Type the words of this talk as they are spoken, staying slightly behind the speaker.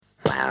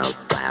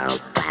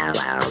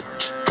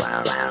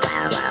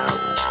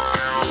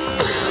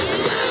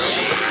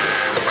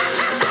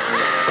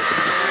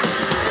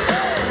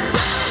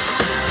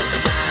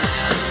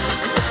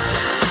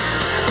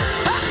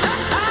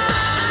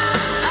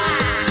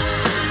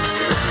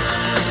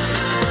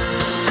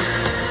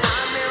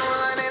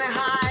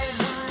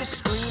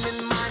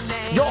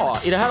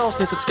I det här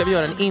avsnittet ska vi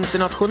göra en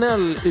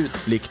internationell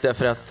utblick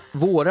därför att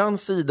våran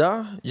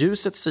sida,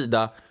 ljusets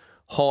sida,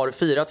 har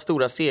firat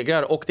stora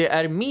segrar och det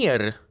är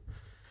mer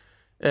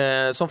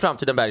som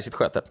framtiden bär i sitt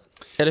sköte.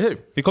 Eller hur?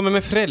 Vi kommer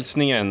med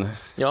frälsningen.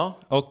 Ja.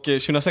 Och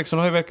 2016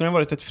 har ju verkligen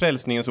varit ett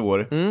frälsningens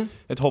år.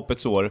 Ett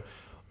hoppets år.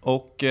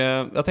 Och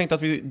jag tänkte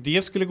att vi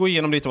dels skulle gå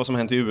igenom lite vad som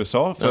hänt i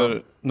USA.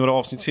 För några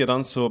avsnitt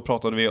sedan så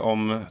pratade vi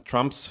om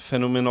Trumps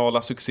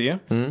fenomenala succé.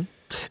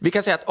 Vi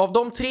kan säga att av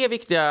de 3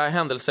 viktiga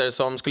händelser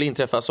som skulle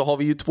inträffa så har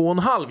vi ju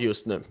 2,5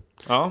 just nu.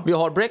 Ja. Vi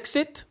har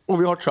Brexit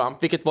och vi har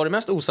Trump, vilket var det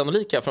mest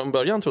osannolika från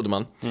början trodde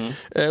man.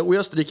 Och i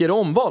Österrike är det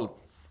omval.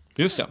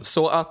 Just det.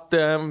 Så att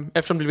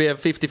eftersom det blev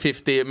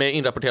 50-50 med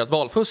inrapporterat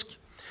valfusk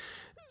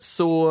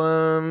så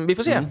vi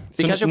får se.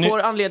 Vi Så kanske får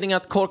anledning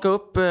att korka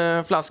upp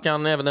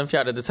flaskan även den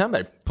 4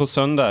 december. På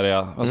söndag,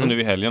 ja. Alltså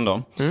nu i helgen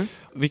då.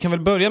 Vi kan väl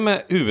börja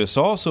med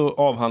USA, så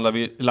avhandlar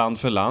vi land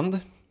för land.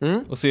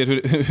 Och ser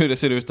hur det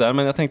ser ut där.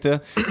 Men jag tänkte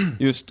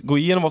just gå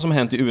igenom vad som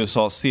hänt i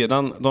USA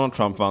sedan Donald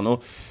Trump vann.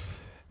 Och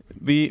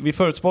vi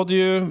förutspådde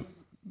ju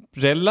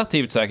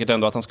relativt säkert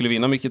ändå att han skulle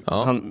vinna, mycket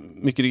han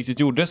mycket riktigt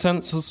gjorde.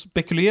 Sen så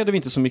spekulerade vi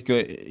inte så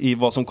mycket i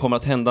vad som kommer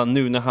att hända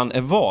nu när han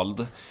är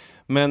vald.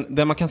 Men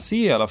det man kan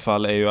se i alla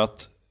fall är ju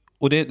att,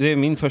 och det är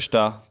min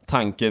första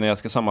tanke när jag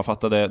ska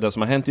sammanfatta det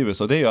som har hänt i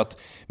USA, det är ju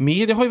att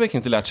media har ju verkligen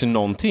inte lärt sig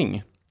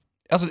någonting.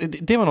 Alltså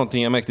det var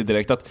någonting jag märkte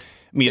direkt att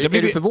media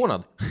Är du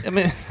förvånad?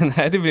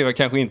 Nej, det blev jag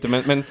kanske inte,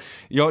 men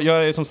jag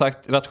är som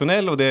sagt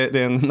rationell och det är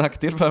en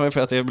nackdel för mig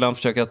för att jag ibland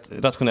försöker att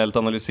rationellt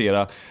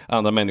analysera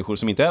andra människor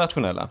som inte är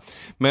rationella.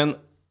 Men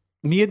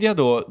media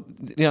då,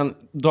 redan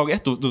dag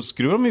 1 då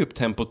skruvar de upp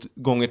tempot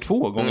gånger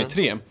 2, gånger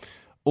 3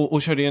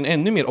 och körde en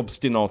ännu mer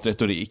obstinat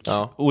retorik.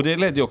 Och det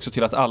ledde ju också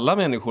till att alla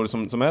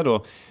människor som är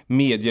då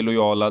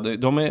medielojala,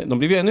 de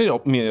blir ju ännu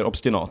mer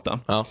obstinata.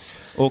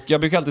 Och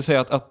jag brukar alltid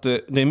säga att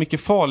det är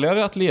mycket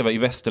farligare att leva i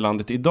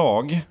västerlandet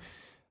idag.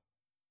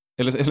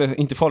 Eller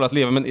inte farligt att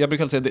leva, men jag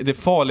brukar säga att det är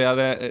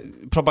farligare.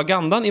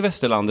 Propagandan i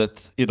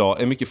västerlandet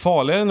idag är mycket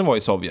farligare än det var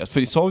i Sovjet. För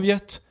i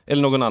Sovjet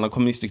eller någon annan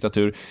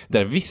kommunistdiktatur,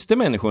 där visste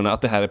människorna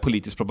att det här är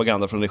politisk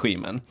propaganda från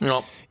regimen.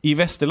 I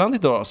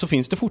västerlandet idag så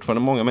finns det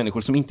fortfarande många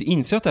människor som inte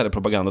inser att det här är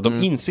propaganda.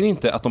 De inser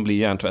inte att de blir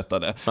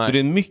hjärntvättade. Så det är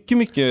en mycket,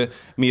 mycket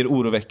mer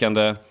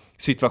oroväckande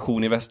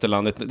situation i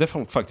västerlandet där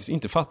folk faktiskt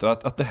inte fattar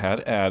att det här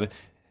är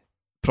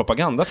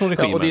propaganda från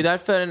regimen. Ja, och det är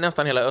därför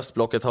nästan hela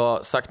östblocket har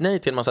sagt nej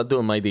till en massa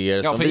dumma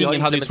idéer som för vi har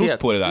ingen hade ju implementerat.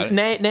 trott på det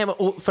där. Nej,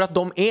 och för att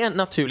de är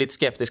naturligt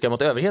skeptiska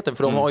mot överheten,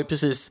 för de har ju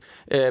precis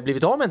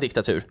blivit av med en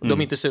diktatur. De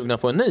är inte sugna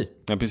på en ny.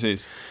 Ja,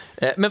 precis.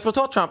 Men för att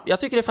ta Trump, jag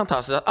tycker det är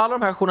fantastiskt att alla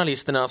de här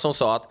journalisterna som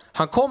sa att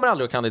han kommer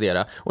aldrig att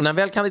kandidera, och när han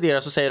väl kandiderar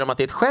så säger de att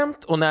det är ett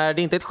skämt, och när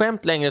det inte är ett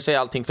skämt längre så är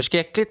allting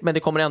förskräckligt, men det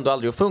kommer ändå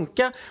aldrig att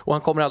funka och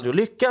han kommer aldrig att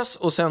lyckas,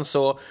 och sen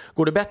så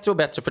går det bättre och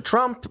bättre för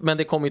Trump, men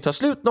det kommer ju ta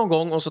slut någon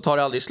gång och så tar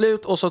det aldrig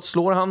slut, och så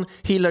slår han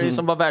Hillary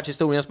som var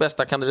världshistoriens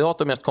bästa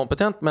kandidat och mest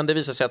kompetent, men det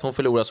visar sig att hon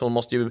förlorar, så hon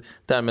måste ju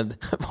därmed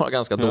vara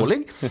ganska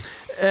dålig.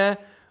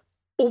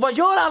 Och vad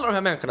gör alla de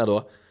här människorna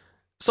då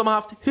som har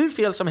haft hur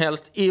fel som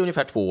helst i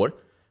ungefär 2 år?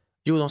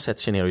 Jo, de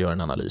sätter sig ner och gör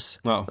en analys.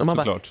 Ja, och man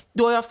bara,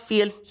 du har ju haft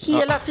fel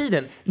hela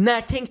tiden.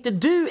 När tänkte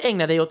du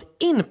ägna dig åt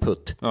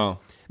input?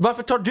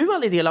 Varför tar du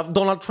aldrig del av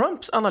Donald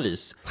Trumps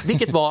analys?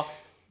 Vilket var,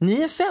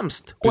 ni är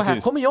sämst. Och här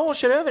kommer jag och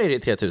kör över er i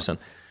 3000.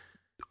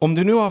 Om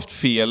du nu har haft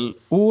fel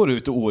år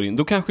ut och år in,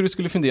 då kanske du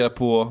skulle fundera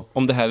på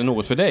om det här är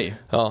något för dig.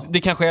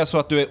 Det kanske är så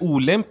att du är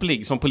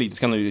olämplig som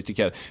politisk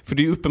analytiker. För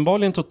du är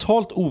uppenbarligen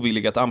totalt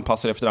ovillig att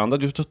anpassa dig efter andra.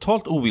 Du är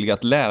totalt ovillig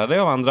att lära dig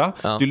av andra.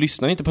 Du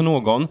lyssnar inte på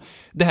någon.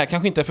 Det här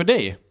kanske inte är för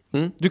dig.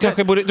 Du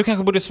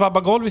kanske borde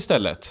svabba golv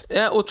istället.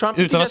 Och Trump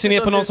utan att se ner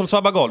på någon som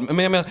svabbar golv. Men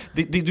jag menar,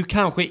 du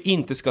kanske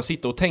inte ska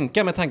sitta och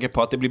tänka med tanke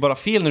på att det blir bara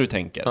fel när du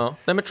tänker.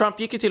 Nej, men Trump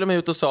gick ju till och med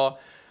ut och sa: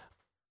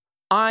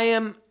 I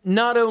am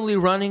not only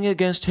running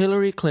against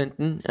Hillary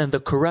Clinton and the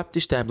corrupt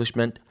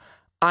establishment,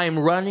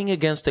 I'm running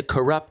against the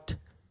corrupt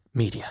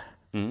media.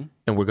 And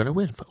we're gonna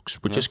win, folks.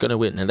 We're just gonna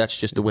win, and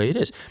that's just the way it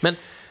is. Men,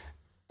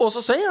 och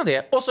så säger han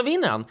det, och så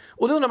vinner han.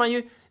 Och då undrar man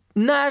ju,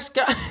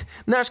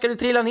 när ska det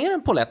trilla ner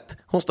en polett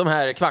hos de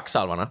här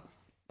kvacksalvarna?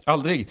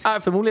 Aldrig.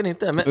 Förmodligen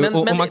inte.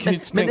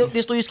 Men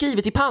det står ju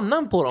skrivet i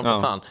pannan på dem,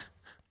 för fan.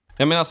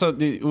 Ja, men alltså,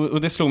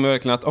 det slog mig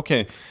verkligen att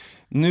okej,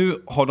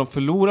 nu har de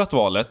förlorat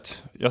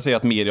valet. Jag säger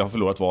att media har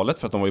förlorat valet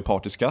för att de var ju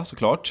partiska,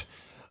 såklart.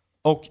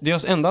 Och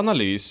deras enda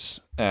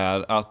analys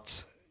är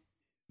att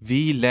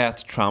vi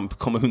lät Trump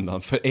komma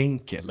undan för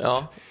enkelt.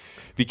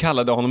 Vi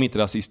kallade honom inte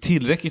rasist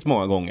tillräckligt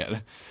många gånger.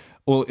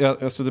 Och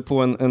jag stötte på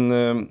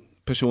en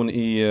person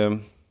i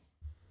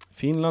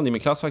Finland, i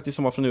min klass faktiskt,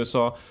 som var från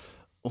USA.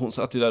 Och hon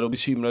satt ju där och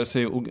bekymrade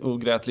sig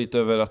och grät lite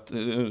över att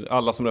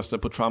alla som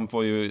röstade på Trump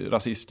var ju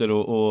rasister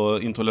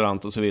och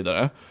intoleranta och så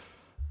vidare.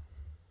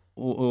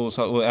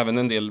 Och även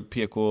en del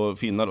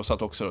PK-finnar och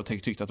satt också och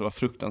tyckte att det var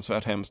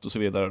fruktansvärt hemskt och så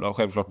vidare. Då,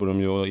 självklart bor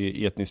de ju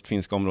i etniskt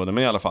finska områden,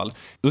 men i alla fall.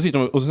 Då sitter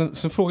de och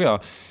sen frågar jag,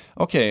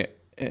 okej,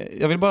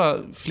 jag vill bara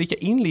flika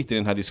in lite i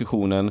den här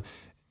diskussionen.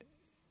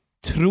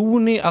 Tror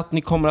ni att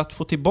ni kommer att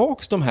få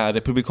tillbaka de här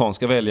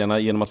republikanska väljarna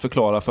genom att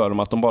förklara för dem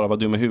att de bara var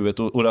dumma i huvudet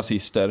och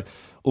rasister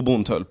och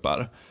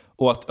bondtölpar?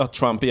 Och att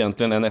Trump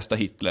egentligen är nästa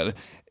Hitler?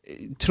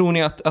 Tror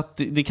ni att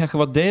det kanske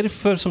var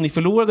därför som ni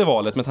förlorade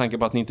valet, med tanke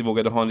på att ni inte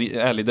vågade ha en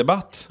ärlig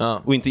debatt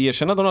och inte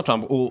erkänna Donald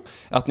Trump, och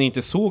att ni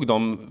inte såg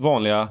de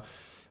vanliga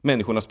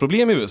människornas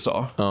problem i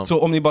USA? Så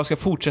om ni bara ska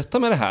fortsätta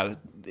med det här,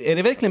 är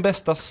det verkligen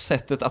bästa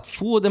sättet att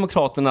få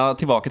demokraterna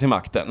tillbaka till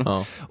makten?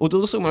 Och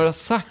då såg man att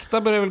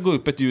sakta började väl gå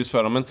upp ett ljus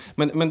för dem,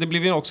 men det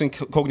blev ju också en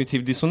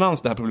kognitiv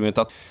dissonans, det här problemet,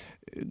 att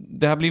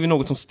det här blev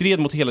något som stred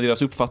mot hela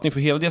deras uppfattning, för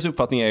hela deras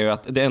uppfattning är ju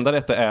att det enda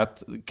rätta är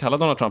att kalla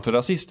Donald Trump för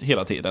rasist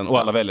hela tiden, och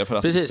alla väljer för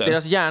rasister. Precis,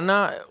 deras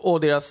hjärna och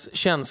deras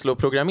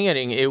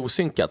känsloprogrammering är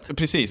osynkat.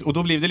 Precis, och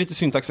då blev det lite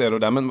syntaxerror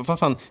där, men vad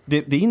fan,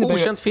 det innebär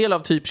okänt fel av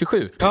typ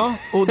 27. Ja,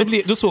 och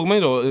då såg man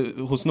ju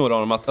då hos några av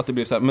dem att det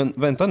blev så här, men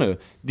vänta nu,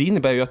 det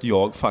innebär ju att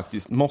jag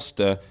faktiskt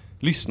måste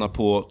lyssna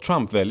på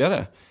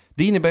Trump-väljare.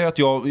 Det innebär ju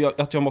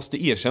att jag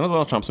måste erkänna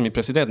Donald Trump som min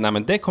president. Nej,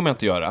 men det kommer jag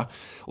inte göra.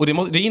 Och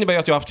det innebär ju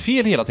att jag har haft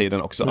fel hela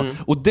tiden också.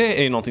 Och det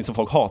är ju någonting som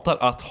folk hatar,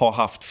 att ha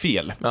haft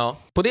fel. Ja.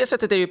 På det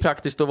sättet är det ju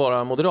praktiskt att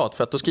vara moderat,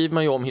 för att då skriver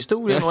man ju om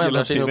historien och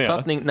ändrar sin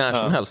uppfattning när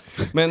som helst.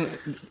 Men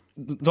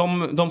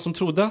de som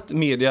trodde att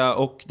media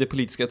och det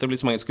politiska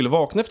etablissemanget skulle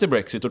vakna efter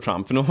Brexit och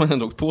Trump, för nu har man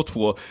ändå på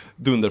 2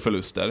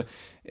 dunderförluster,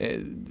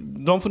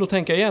 de får nog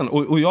tänka igen.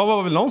 Och jag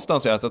var väl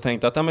någonstans att jag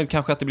tänkte att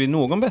kanske att det blir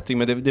någon bättring,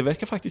 men det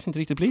verkar faktiskt inte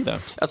riktigt bli det.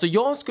 Alltså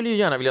jag skulle ju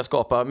gärna vilja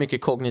skapa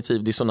mycket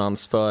kognitiv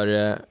dissonans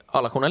för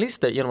alla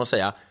journalister genom att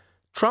säga: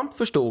 Trump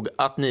förstod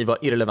att ni var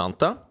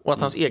irrelevanta och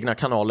att hans egna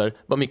kanaler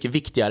var mycket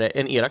viktigare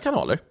än era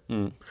kanaler.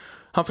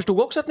 Han förstod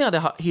också att ni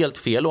hade helt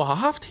fel och har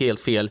haft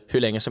helt fel hur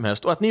länge som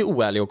helst, och att ni är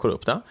oärliga och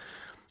korrupta.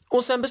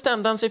 Och sen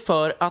bestämde han sig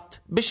för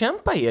att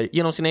bekämpa er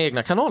genom sina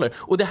egna kanaler.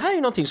 Och det här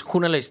är någonting som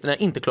journalisterna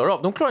inte klarar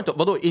av. De klarar inte av,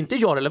 vadå, inte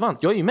jag relevant?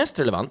 Jag är ju mest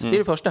relevant, det är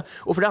det första.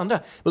 Och för det andra,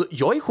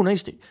 jag är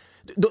journalist.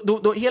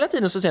 Då hela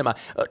tiden så säger man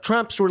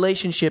Trumps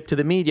relationship to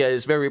the media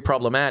is very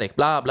problematic,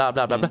 bla bla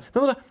bla bla. Men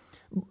vadå?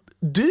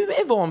 Du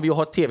är van vid att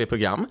ha ett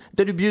tv-program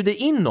där du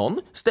bjuder in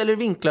någon, ställer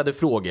vinklade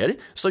frågor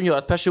som gör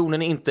att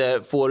personen inte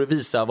får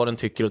visa vad den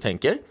tycker och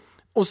tänker.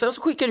 Och sen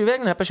så skickar du iväg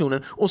den här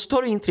personen och så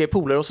tar du in 3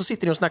 polare och så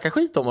sitter ni och snackar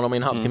skit om honom i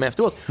en halvtimme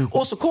efteråt.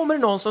 Och så kommer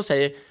det någon som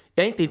säger: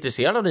 jag är inte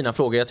intresserad av dina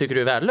frågor, jag tycker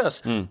du är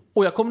värdelös.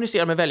 Och jag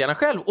kommunicerar med väljarna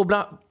själv. Och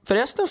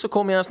förresten så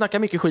kommer jag snacka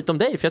mycket skit om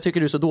dig, för jag tycker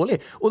du är så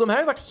dålig. Och de här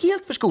har varit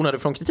helt förskonade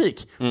från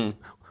kritik.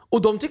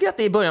 Och de tycker att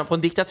det är början på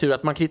en diktatur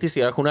att man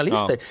kritiserar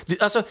journalister.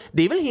 Alltså,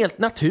 det är väl helt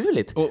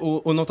naturligt.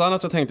 Och något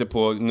annat jag tänkte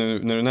på nu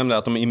när du nämnde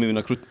att de är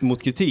immuna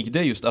mot kritik, det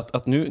är just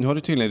att nu har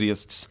det tydligen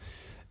rests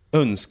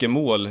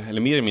önskemål,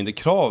 eller mer eller mindre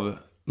krav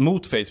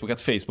mot Facebook,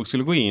 att Facebook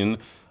skulle gå in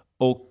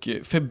och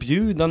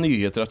förbjuda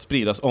nyheter att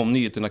spridas om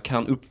nyheterna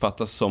kan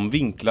uppfattas som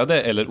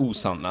vinklade eller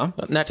osanna.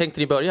 När tänkte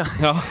ni börja?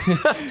 Ja,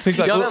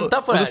 exakt. Jag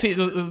väntar på det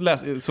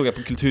här. Då såg jag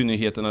på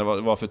Kulturnyheterna,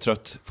 det var för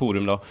trött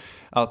forum då,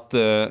 att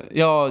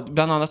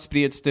bland annat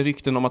spreds det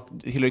rykten om att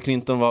Hillary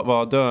Clinton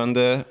var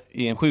döende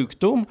i en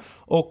sjukdom,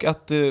 och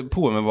att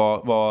påven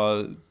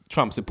var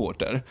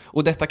Trump-supporter.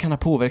 Och detta kan ha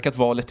påverkat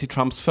valet till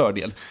Trumps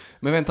fördel.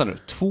 Men vänta nu,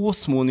 2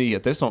 små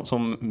nyheter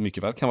som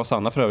mycket väl kan vara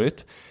sanna för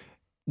övrigt,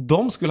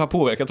 de skulle ha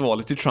påverkat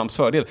valet till Trumps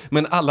fördel.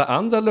 Men alla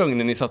andra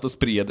lögner ni satt och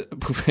spred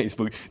på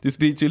Facebook, det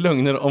sprids ju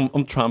lögner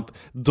om Trump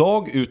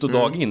dag ut och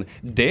dag in.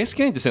 Det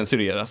ska inte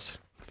censureras.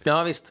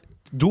 Ja, visst.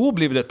 Då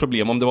blev det ett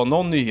problem om det var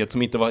någon nyhet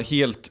som inte var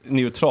helt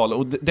neutral,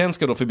 och den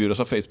ska då förbjudas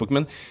av Facebook.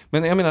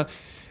 Men jag menar,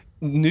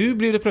 nu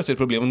blir det plötsligt ett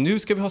problem, och nu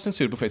ska vi ha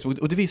censur på Facebook.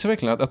 Och det visar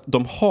verkligen att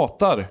de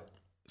hatar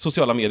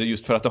sociala medier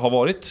just för att det har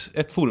varit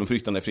ett forum för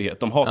yttrandefrihet.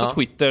 De hatar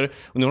Twitter,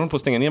 och nu har de på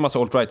att stänga ner en massa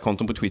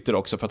alt-right-konton på Twitter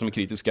också för att de är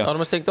kritiska. Ja, de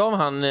har stängt av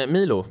han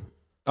Milo.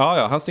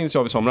 Ja, han stängdes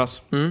av i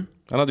somras.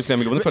 Han hade flera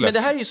miljoner följare.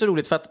 Men det här är ju så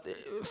roligt,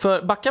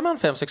 för backar man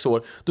 5-6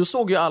 år, då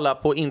såg ju alla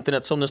på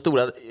internet som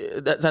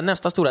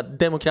nästa stora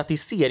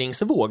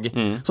demokratiseringsvåg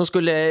som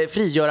skulle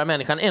frigöra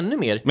människan ännu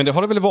mer. Men det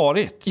har det väl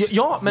varit?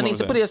 Ja, men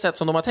inte på det sätt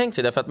som de har tänkt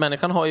sig, därför att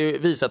människan har ju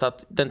visat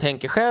att den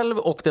tänker själv,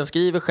 och den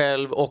skriver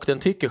själv, och den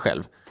tycker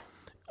själv.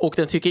 Och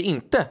den tycker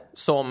inte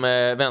som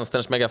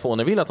vänsterns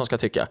megafoner vill att de ska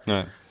tycka.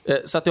 Nej.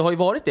 Så att det har ju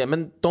varit det,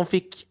 men de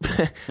fick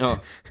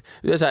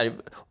så här,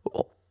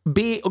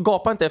 be och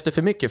gapa inte efter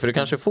för mycket, för du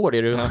kanske får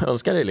det du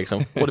önskar dig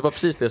liksom. Och det var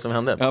precis det som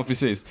hände. Ja,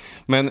 precis.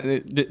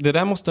 Men det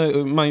där måste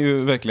man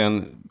ju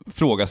verkligen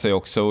fråga sig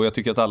också, och jag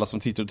tycker att alla som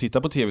tittar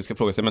på tv ska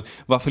fråga sig, men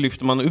varför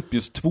lyfter man upp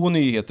just 2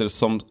 nyheter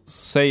som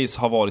sägs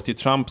ha varit till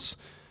Trumps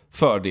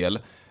fördel?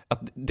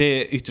 Att det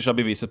är yttersta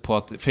beviset på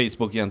att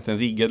Facebook egentligen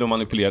riggade och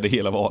manipulerade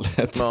hela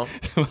valet.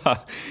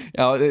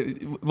 Ja,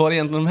 var det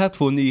egentligen de här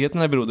 2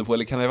 nyheterna berodde på,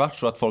 eller kan det ha varit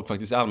så att folk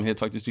faktiskt i allmänhet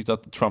faktiskt tyckte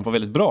att Trump var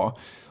väldigt bra?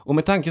 Och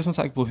med tanke som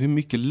sagt på hur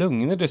mycket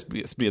lögner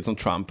det spreds om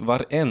Trump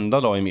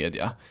varenda dag i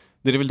media,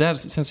 det är väl där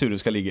censuren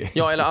ska ligga.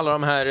 Ja, eller alla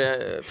de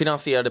här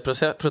finansierade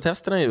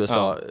protesterna i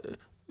USA.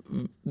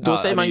 Då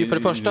säger man ju för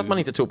det första att man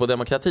inte tror på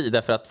demokrati,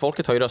 därför att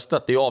folket har ju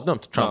röstat, det är ju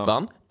avdömt. Trump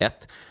vann.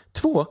 1.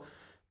 2.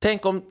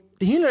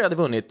 Hillary hade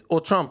vunnit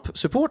och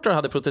Trump-supportrar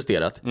hade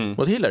protesterat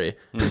mot Hillary,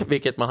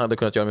 vilket man hade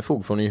kunnat göra med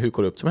fog, för hon är ju hur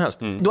korrupt som helst.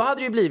 Då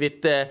hade det ju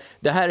blivit,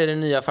 det här är den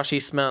nya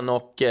fascismen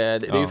och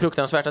det är ju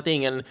fruktansvärt att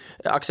ingen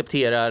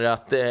accepterar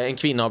att en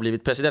kvinna har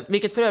blivit president.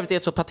 Vilket för övrigt är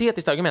ett så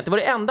patetiskt argument. Det var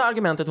det enda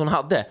argumentet hon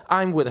hade.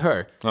 I'm with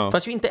her.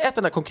 Fast ju inte ett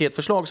enda konkret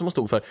förslag som hon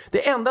stod för.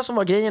 Det enda som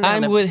var grejen...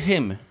 I'm with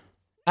him.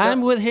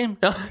 I'm with him.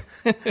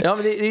 Ja,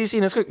 men det är ju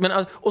sinnessjukt.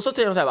 Men, och så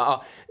säger de så här,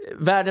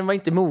 världen var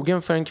inte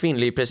mogen för en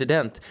kvinnlig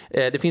president.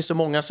 Det finns så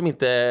många som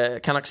inte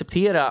kan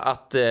acceptera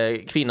att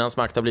kvinnans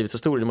makt har blivit så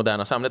stor i det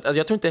moderna samhället. Alltså,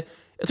 jag tror inte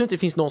det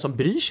finns någon som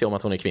bryr sig om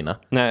att hon är kvinna.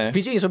 Nej. Det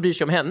finns ju ingen som bryr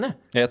sig om henne.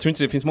 Jag tror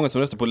inte det finns många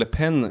som röstar på Le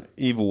Pen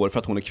i vår för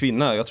att hon är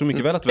kvinna. Jag tror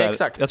mycket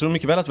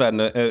väl att världen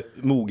är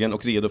mogen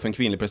och redo för en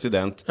kvinnlig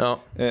president.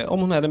 Om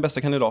hon är den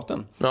bästa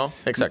kandidaten. Ja,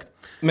 exakt.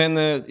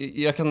 Men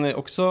jag kan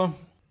också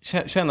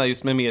känna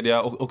just med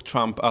media och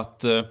Trump att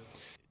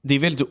det är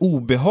väldigt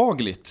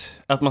obehagligt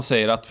att man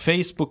säger att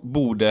vi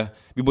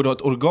borde ha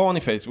ett organ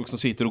i Facebook som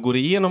sitter och går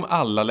igenom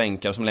alla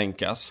länkar som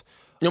länkas.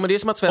 Jo, men det är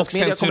som att svensk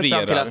media kommer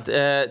fram till att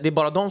det är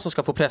bara de som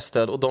ska få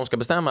pressstöd och de ska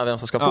bestämma vem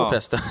som ska få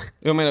pressstöd.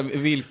 Jag menar,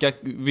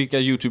 vilka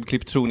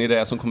YouTube-klipp tror ni det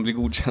är som kommer bli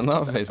godkända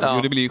av Facebook?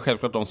 Jo, det blir ju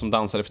självklart de som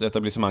dansar efter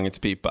etablissemangets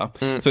pipa.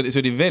 Så det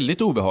är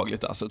väldigt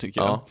obehagligt alltså,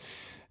 tycker jag.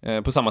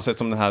 På samma sätt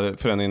som den här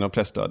förändringen av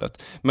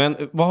pressstödet. Men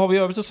vad har vi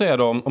övrigt att säga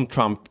då om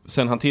Trump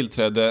sen han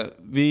tillträdde?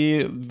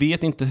 Vi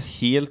vet inte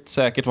helt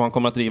säkert vad han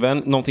kommer att driva.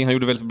 Någonting han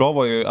gjorde väldigt bra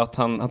var ju att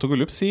han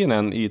tog upp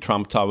CNN i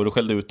Trump Tower och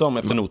skällde ut dem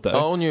efter noter.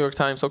 Ja, och New York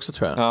Times också,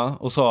 tror jag. Ja,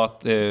 och sa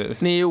att...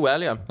 ni är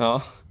oärliga.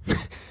 Ja.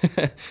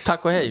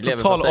 Tack och hej.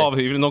 Total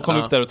avhyvling. De kom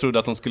upp där och trodde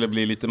att de skulle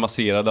bli lite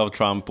masserade av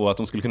Trump och att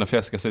de skulle kunna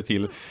fäska sig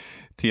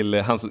till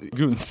hans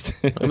gunst.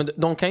 Men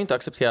de kan ju inte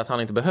acceptera att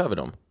han inte behöver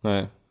dem.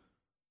 Nej.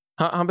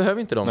 Han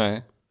behöver inte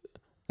dem.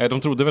 Nej,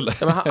 de trodde väl det.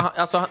 Ja, men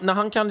alltså,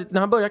 när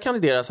han började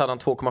kandidera så hade han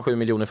 2,7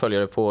 miljoner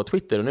följare på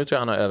Twitter. Och nu tror jag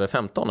han har över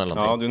 15 eller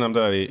någonting. Ja, du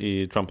nämnde det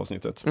i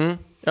Trump-avsnittet.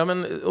 Ja,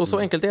 men, och så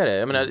enkelt är det.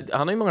 Jag menar,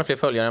 han har ju många fler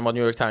följare än vad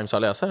New York Times har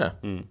läsare.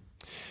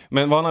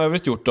 Men vad han har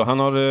övrigt gjort då? Han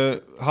har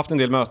haft en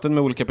del möten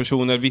med olika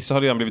personer. Vissa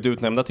har redan blivit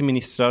utnämnda till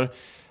ministrar.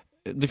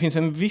 Det finns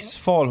en viss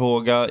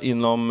farhåga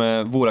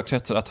inom våra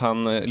kretsar att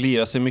han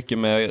lirar sig mycket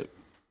med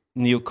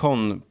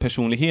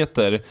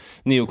neokon-personligheter,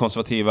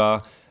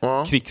 neokonservativa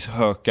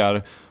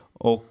krigshökar.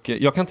 Och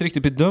jag kan inte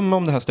riktigt bedöma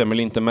om det här stämmer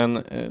eller inte,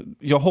 men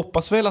jag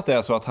hoppas väl att det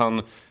är så att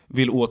han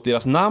vill åt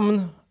deras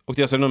namn och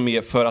deras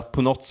renommé för att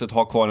på något sätt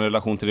ha kvar en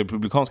relation till det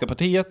republikanska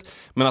partiet,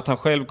 men att han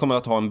själv kommer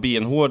att ha en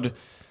benhård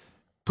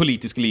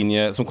politisk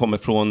linje som kommer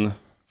från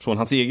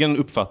hans egen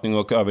uppfattning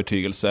och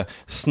övertygelse,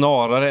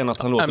 snarare än att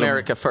han låter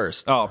America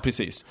first. Ja,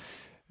 precis.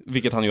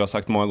 Vilket han ju har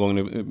sagt många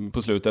gånger nu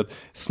på slutet.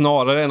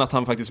 Snarare än att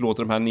han faktiskt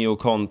låter de här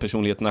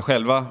neokon-personligheterna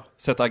själva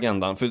sätta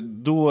agendan. För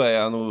då är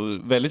jag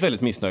nog väldigt,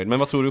 väldigt missnöjd. Men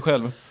vad tror du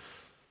själv?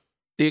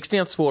 Det är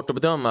extremt svårt att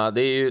bedöma.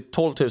 Det är ju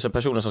 12 000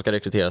 personer som ska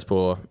rekryteras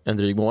på en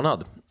dryg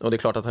månad. Och det är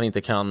klart att han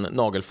inte kan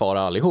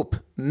nagelfara allihop.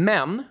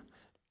 Men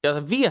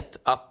jag vet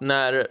att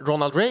när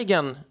Ronald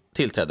Reagan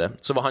tillträdde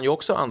så var han ju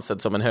också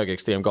ansedd som en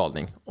högerextrem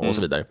galning och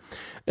så vidare.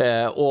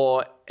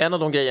 Och en av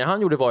de grejer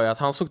han gjorde var ju att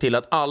han såg till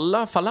att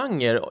alla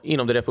falanger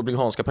inom det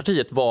republikanska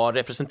partiet var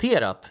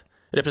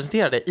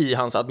representerade i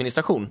hans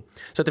administration.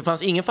 Så att det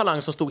fanns ingen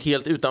falang som stod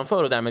helt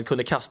utanför och därmed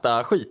kunde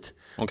kasta skit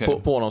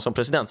på honom som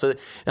president. Så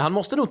han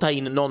måste nog ta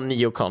in någon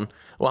neokon.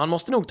 Och han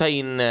måste nog ta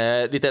in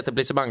lite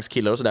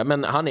etablissemangskillar och sådär.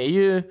 Men han är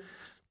ju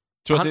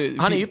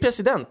han är ju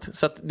president.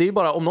 Så att det är ju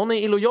bara, om någon är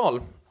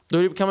illojal,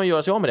 då kan man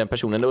göra sig av med den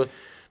personen.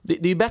 Det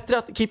är ju bättre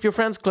att keep your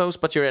friends close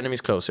but your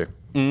enemies closer.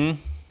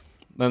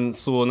 Men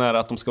så nära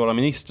att de ska vara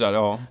ministrar,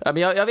 ja. Men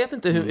jag vet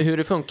inte hur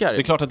det funkar. Det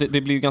är klart att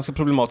det blir ganska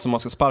problematiskt om man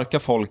ska sparka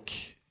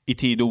folk i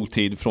tid och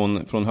otid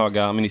från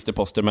höga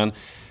ministerposter, men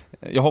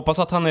jag hoppas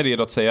att han är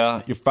redo att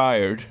säga you're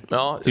fired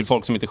till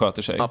folk som inte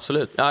sköter sig.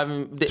 Absolut.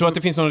 Tror du att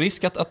det finns någon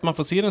risk att man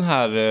får se den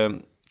här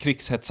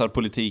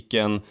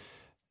krigshetsarpolitiken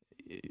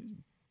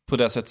på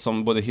det sätt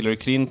som både Hillary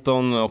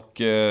Clinton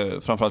och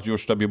framförallt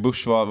George W.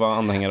 Bush var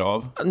anhängare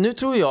av? Nu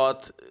tror jag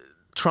att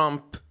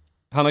Trump...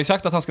 Han har ju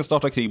sagt att han ska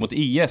starta krig mot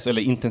IS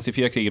eller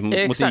intensifiera kriget mot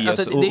IS.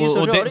 Alltså, det är ju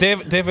så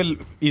det är väl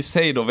i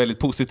sig då väldigt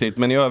positivt,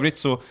 men i övrigt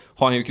så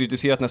har han ju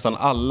kritiserat nästan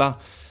alla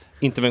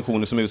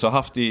interventioner som USA har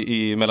haft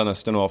i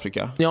Mellanöstern och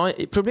Afrika. Ja,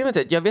 problemet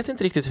är att jag vet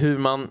inte riktigt hur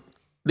man...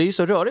 Det är ju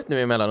så rörigt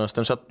nu i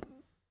Mellanöstern så att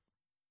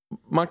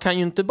man kan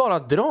ju inte bara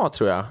dra,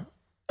 tror jag.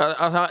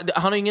 Alltså,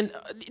 han har ingen...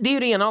 Det är ju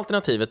rena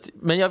alternativet,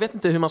 men jag vet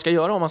inte hur man ska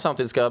göra om man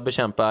samtidigt ska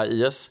bekämpa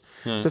IS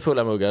för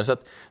fulla muggar. Så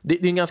att det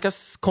är en ganska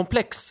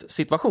komplex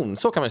situation,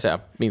 så kan man säga,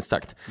 minst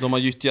sagt. De har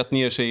gyttjat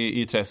ner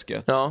sig i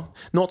träsket. Ja.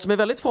 Något som är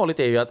väldigt farligt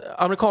är ju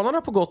att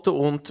amerikanerna på gott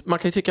och ont, man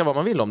kan ju tycka vad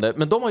man vill om det,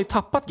 men de har ju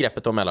tappat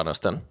greppet om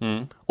Mellanöstern.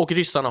 Och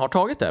ryssarna har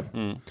tagit det.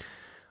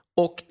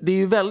 Och det är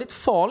ju väldigt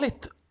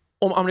farligt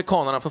om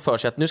amerikanerna får för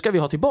sig att nu ska vi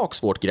ha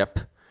tillbaks vårt grepp.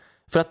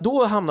 För att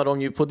då hamnar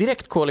de ju på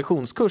direkt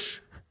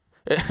kollisionskurs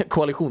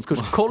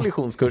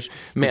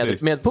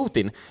med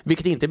Putin,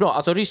 vilket inte är bra.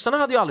 Alltså ryssarna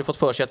hade ju aldrig fått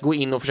för sig att gå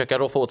in och försöka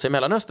roffa åt sig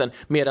Mellanöstern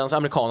medan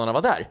amerikanerna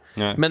var där.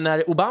 Nej. Men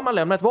när Obama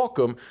lämnade ett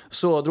vakuum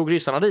så drog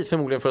ryssarna dit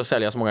förmodligen för att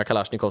sälja så många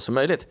Kalashnikov som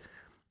möjligt.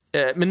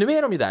 Men nu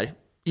är de ju där.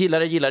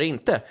 Gillar det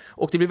inte.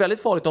 Och det blir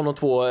väldigt farligt om de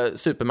två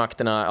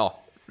supermakterna,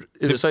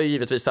 USA är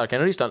givetvis starkare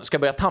än Ryssland, ska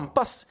börja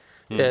tampas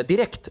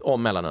direkt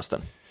om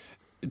Mellanöstern.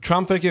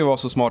 Trump verkar ju vara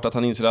så smart att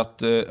han inser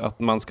att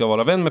man ska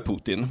vara vän med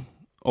Putin.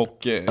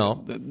 Och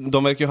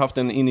de verkar ju ha haft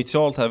en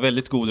initialt här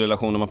väldigt god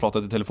relation när man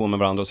pratat i telefon med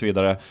varandra och så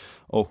vidare.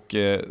 Och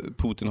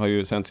Putin har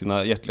ju sänt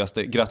sina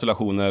hjärtligaste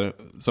gratulationer,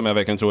 som jag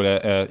verkligen tror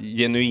är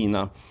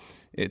genuina,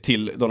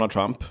 till Donald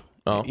Trump.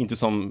 Ja. Inte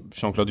som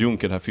Jean-Claude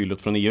Juncker, det här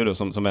fyllet från EU då,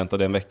 som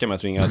väntade en vecka med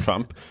att ringa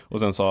Trump och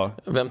sen sa...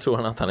 Vem tror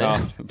han att han är? Ja,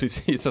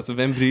 precis. Alltså,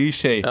 vem bryr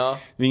sig? Ja.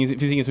 Det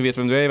finns ingen som vet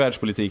vem du är i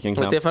världspolitiken.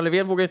 Men Stefan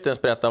Löfven vågar inte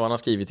ens berätta vad han har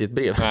skrivit i ett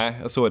brev. Nej,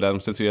 jag såg det, de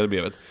censurerade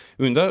brevet.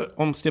 Undrar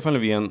om Stefan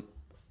Löfven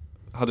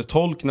hade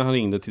tolk när han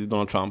ringde till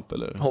Donald Trump,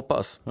 eller?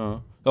 Hoppas.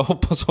 Ja. Jag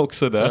hoppas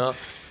också det. Ja.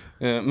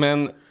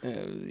 Men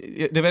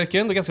det verkar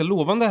ändå ganska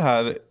lovande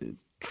här.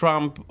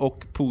 Trump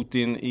och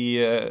Putin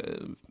i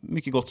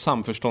mycket gott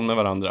samförstånd med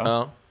varandra.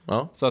 Ja.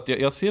 Ja. Så att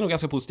jag ser nog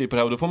ganska positivt på det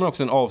här. Och då får man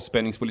också en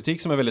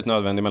avspänningspolitik som är väldigt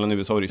nödvändig mellan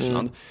USA och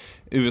Ryssland.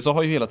 USA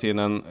har ju hela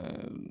tiden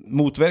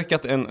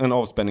motverkat en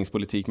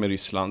avspänningspolitik med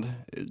Ryssland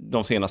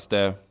de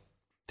senaste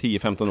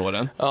 10-15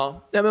 åren.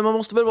 Ja, men man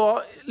måste väl vara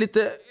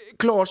lite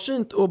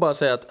klarsynt och bara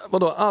säga att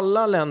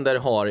alla länder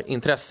har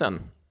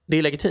intressen. Det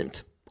är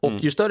legitimt. Och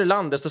ju större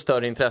land, desto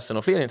större intressen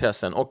och fler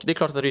intressen. Och det är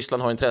klart att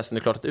Ryssland har intressen, det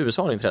är klart att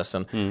USA har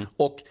intressen.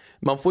 Och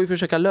man får ju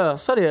försöka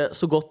lösa det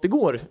så gott det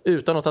går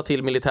utan att ta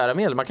till militära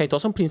medel. Man kan ju inte ha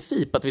som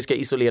princip att vi ska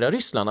isolera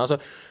Ryssland. Alltså,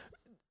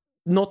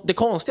 det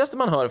konstigaste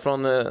man hör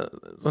från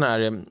såna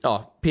här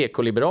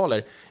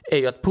PK-liberaler är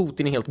ju att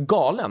Putin är helt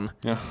galen.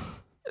 Ja.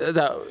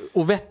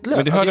 Och vettlös.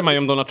 Men det hörde man ju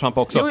om Donald Trump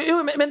också.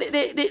 Jo, men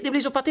det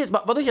blir så patetiskt.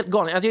 Vadå helt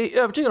galen? Alltså, jag är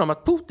övertygad om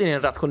att Putin är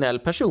en rationell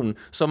person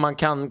som man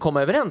kan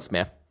komma överens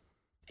med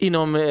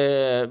inom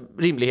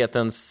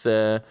rimlighetens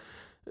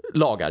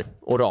lagar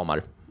och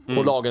ramar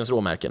och lagens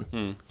råmärken.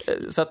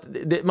 Så att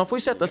man får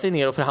ju sätta sig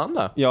ner och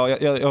förhandla. Ja,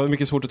 jag har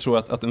mycket svårt att tro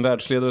att en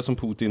världsledare som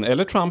Putin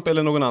eller Trump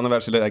eller någon annan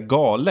världsledare är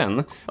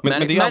galen.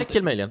 Men det är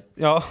Merkel möjligen.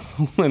 Ja,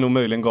 hon är nog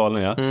möjligen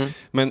galen, ja.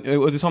 Men,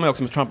 och det sa man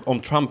också med Trump, om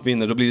Trump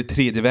vinner då blir det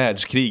tredje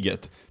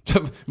världskriget.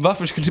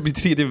 Varför skulle det bli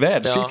tredje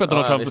världskrig? För att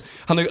Donald Trump,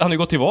 han har ju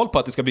gått till val på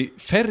att det ska bli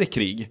färre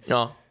krig.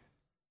 Ja.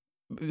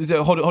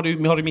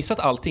 Har du missat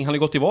allting? Han har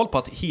gått till val på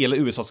att hela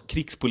USAs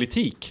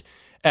krigspolitik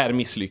är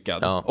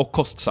misslyckad och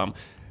kostsam.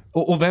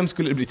 Och vem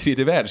skulle det bli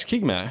tredje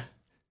världskrig med?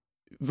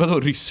 Vadå,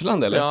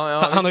 Ryssland eller?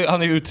 Han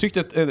har ju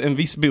uttryckt en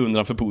viss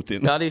beundran för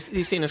Putin. Ja, det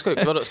är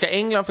sinnessjukt. Vadå? Ska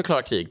England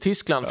förklara krig?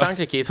 Tyskland,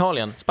 Frankrike,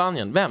 Italien,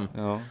 Spanien? Vem?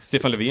 Ja.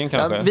 Stefan Löfven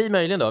kanske? Ja, vi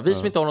möjligen då. Vi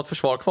som inte har något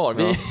försvar kvar.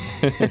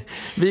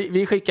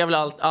 Vi skickar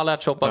väl alla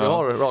ärtsoppar vi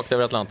har rakt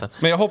över Atlanten.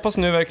 Men jag hoppas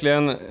nu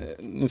verkligen,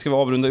 nu ska vi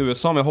avrunda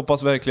USA, men jag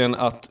hoppas verkligen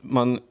att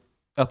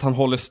han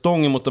håller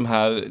stång mot de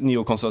här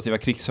neokonservativa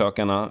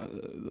krigshökarna.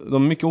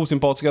 De är mycket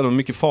osympatiska, de är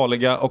mycket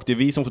farliga och det är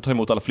vi som får ta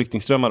emot alla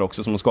flyktingströmmar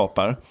också som de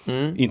skapar.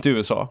 Inte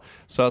USA.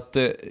 Så att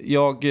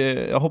jag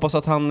hoppas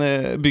att han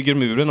bygger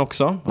muren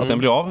också, att den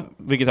blir av,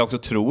 vilket jag också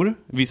tror.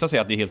 Vissa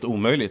säger att det är helt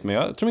omöjligt, men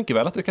jag tror mycket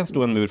väl att det kan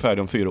stå en mur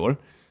färdig om 4 år.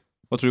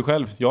 Vad tror du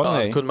själv? Ja eller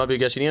nej? Kunde man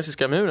bygga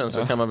kinesiska muren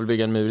så kan man väl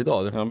bygga en mur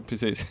idag. Ja,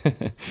 precis.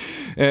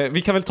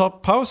 Vi kan väl ta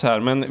paus här,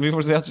 men vi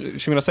får säga att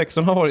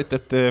 2016 har varit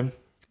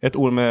ett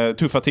år med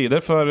tuffa tider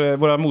för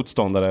våra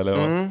motståndare,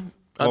 eller?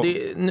 Ja,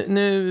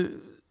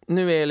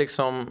 nu är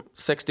liksom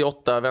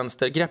 68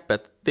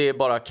 vänstergreppet, det är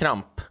bara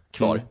kramp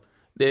kvar.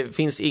 Det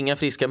finns inga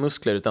friska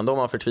muskler utan de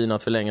har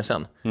förtvinat för länge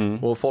sedan.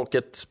 Och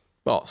folket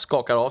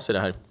skakar av sig det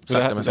här,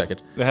 sakta men säkert.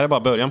 Det här är bara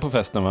början på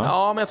festen, va?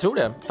 Ja, men jag tror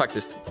det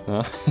faktiskt.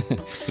 Ja,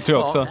 det tror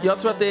jag också. Jag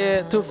tror att det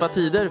är tuffa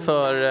tider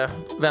för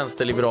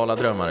vänsterliberala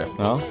drömmare.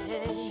 Ja.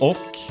 Och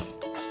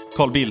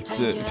Carl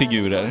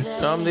Bildt-figurer.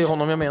 Ja, men det är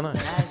honom jag menar.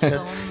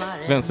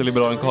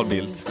 Vänsterliberalen Carl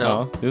Bildt.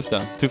 Ja, just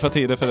det. Tuffa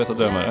tider för dessa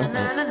drömmare.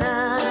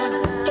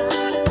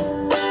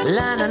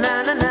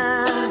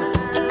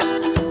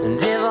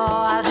 Det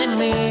var aldrig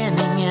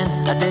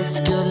meningen att det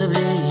skulle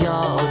bli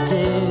jag och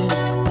du.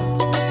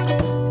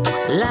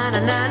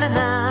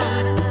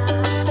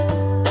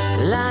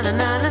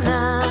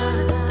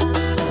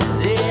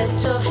 Det är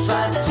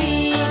tuffa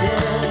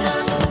tider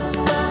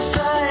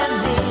för en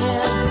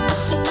del,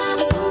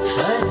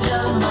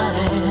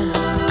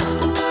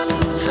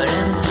 för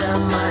en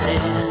drömmare.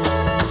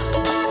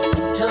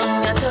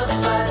 Tunga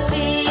tuffa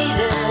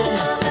tider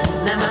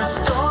när man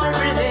står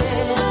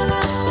bredvid,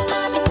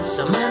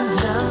 som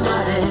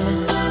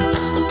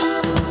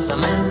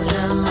en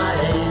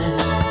drömmare.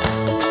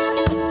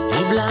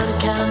 Ibland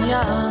kan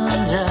jag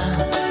undra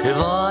hur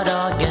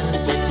vardagen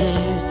sett ut.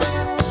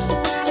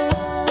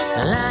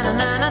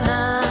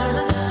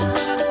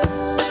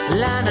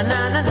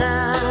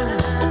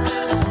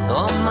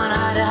 Om man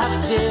hade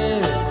haft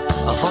tur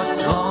och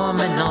fått vara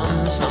med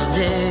någon som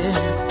du.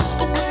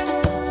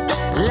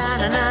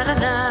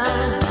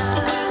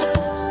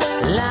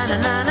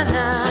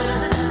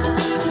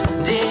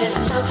 Det är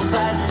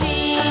tuffa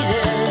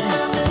tider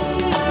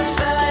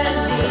för en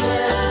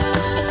del,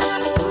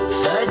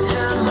 för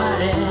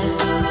drömmare,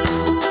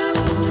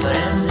 för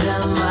en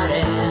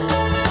drömmare.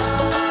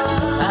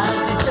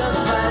 Alltid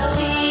tuffa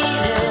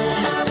tider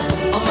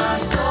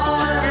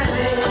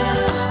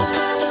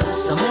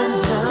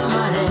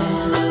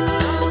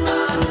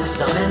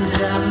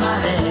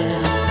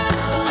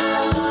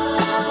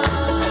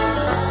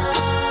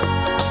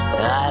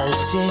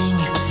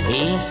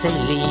sig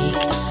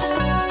likt.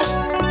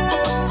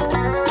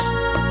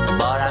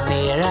 Bara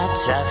mera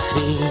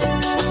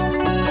trafik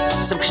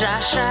som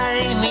kraschar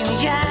i min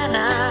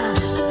hjärna,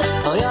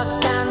 och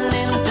jag kan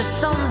inte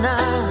somna,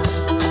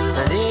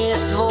 men det är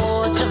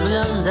svårt att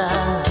blunda,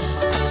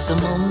 som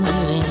om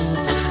du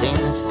inte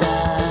finns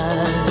där.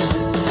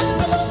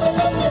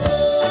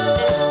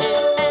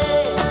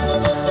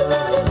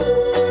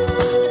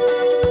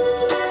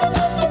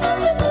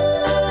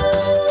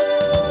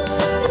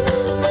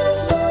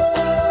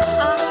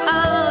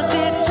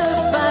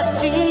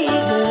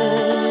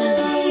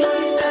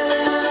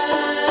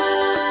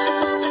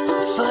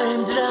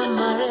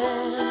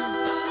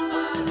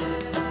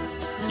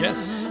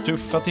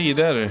 Tuffa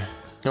tider.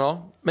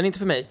 Ja, men inte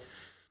för mig.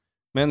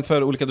 Men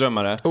för olika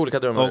drömmare. Olika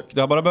drömmare. Och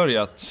det har bara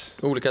börjat.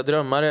 Olika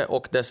drömmare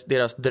och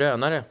deras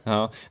drönare.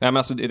 Ja. Nej, men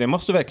alltså, det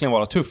måste verkligen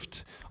vara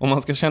tufft. Om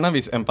man ska känna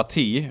viss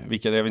empati,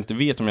 vilket jag inte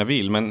vet om jag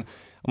vill, men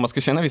om man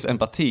ska känna viss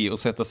empati och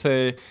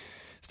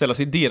ställa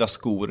sig i deras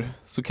skor,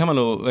 så kan man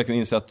nog verkligen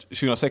inse att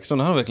 2016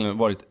 har verkligen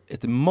varit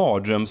ett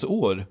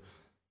mardrömsår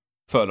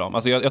för dem.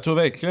 Alltså jag tror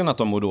verkligen att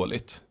de mår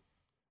dåligt.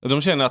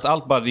 De känner att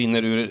allt bara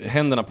rinner ur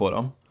händerna på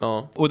dem.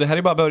 Ja. Och det här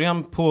är bara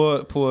början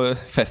på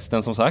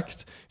festen, som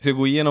sagt. Vi ska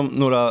gå igenom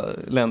några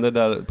länder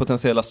där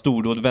potentiella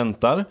stordåd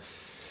väntar.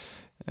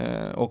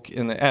 Och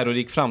en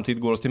ärorik framtid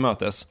går oss till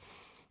mötes.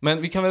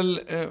 Men vi kan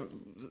väl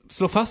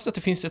slå fast att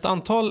det finns ett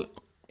antal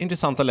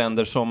intressanta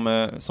länder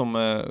som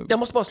Jag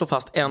måste bara slå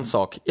fast en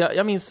sak.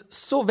 Jag minns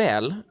så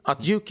väl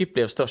att UKIP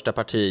blev största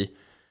parti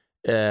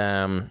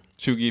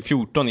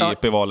 2014 i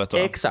EP-valet då.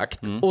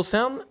 Exakt. Och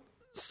sen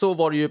så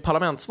var det ju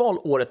parlamentsval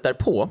året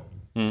därpå.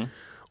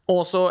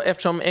 Och så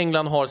eftersom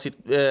England har sitt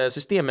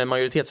system med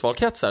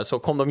majoritetsvalkretsar, så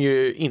kom de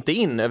ju inte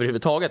in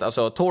överhuvudtaget.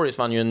 Alltså Tories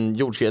vann ju en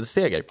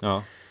jordskredsseger.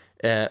 Ja.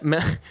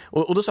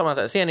 Och då sa man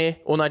så här, ser ni?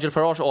 Och Nigel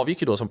Farage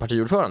avgick ju då som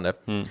partiordförande.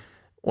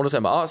 Och då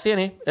säger man, ser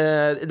ni?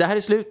 Det här är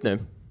slut nu.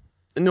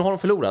 Nu har de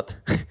förlorat.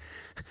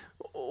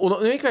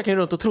 Och nu gick verkligen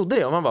runt och trodde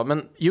det. Och man bara,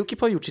 men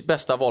UKIP har gjort sitt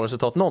bästa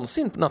valresultat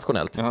någonsin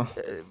nationellt. Ja.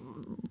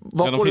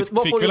 De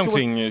fick väl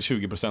omkring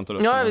 20% av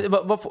rösterna.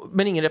 Ja,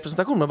 men ingen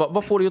representation. Men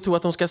vad får du att tro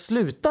att de ska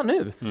sluta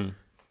nu?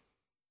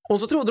 Och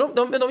så trodde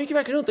de gick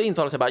verkligen runt och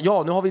intalade sig bara,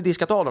 ja, nu har vi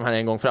diskat av de här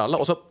en gång för alla.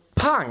 Och så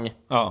pang!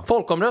 Ja.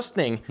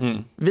 Folkomröstning.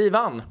 Vi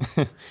vann.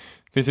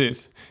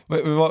 Precis.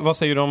 Vad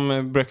säger du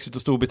om Brexit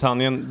och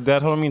Storbritannien?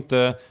 Där har de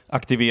inte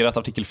aktiverat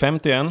artikel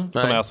 50 än. Nej,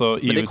 som är alltså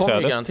EU-utträdet. Men det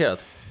kommer ju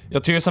garanterat.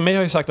 Theresa May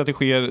har ju sagt att det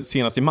sker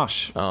senast i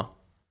mars. Ja.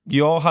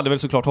 Jag hade väl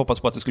såklart hoppats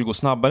på att det skulle gå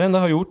snabbare än det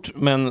har gjort,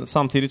 men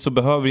samtidigt så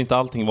behöver inte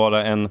allting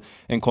vara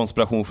en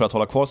konspiration för att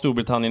hålla kvar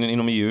Storbritannien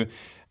inom EU.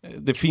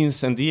 Det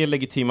finns en del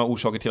legitima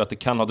orsaker till att det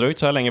kan ha dröjt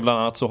så här länge. Bland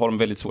annat så har de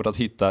väldigt svårt att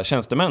hitta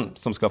tjänstemän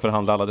som ska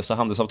förhandla alla dessa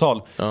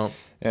handelsavtal. Ja.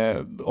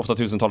 Ofta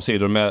tusentals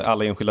sidor med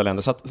alla enskilda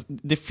länder. Så att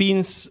det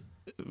finns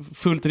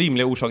fullt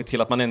rimliga orsaker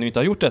till att man ännu inte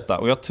har gjort detta.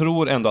 Och jag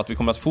tror ändå att vi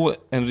kommer att få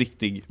en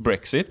riktig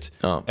Brexit.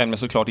 Ja. Även om jag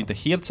såklart inte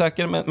helt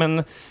säker.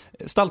 Men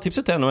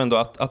stalltipset är nog ändå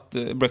att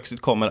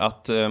Brexit kommer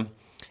att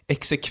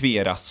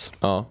exekveras.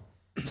 Ja.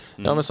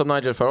 Ja, men som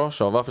Nigel Farage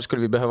sa, varför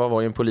skulle vi behöva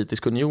vara i en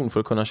politisk union för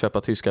att kunna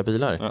köpa tyska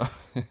bilar? Ja.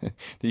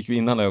 Det gick vi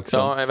innan det också.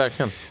 Ja,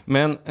 verkligen.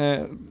 Men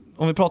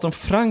om vi pratar om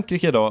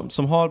Frankrike då,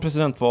 som har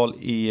presidentval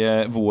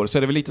i vår, så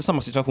är det väl lite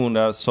samma situation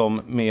där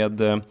som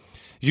med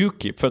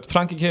UKIP. För att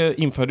Frankrike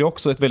införde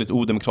också ett väldigt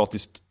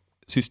odemokratiskt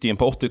system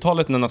på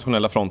 80-talet när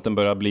nationella fronten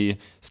började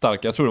bli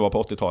starka. Jag tror det var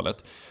på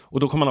 80-talet. Och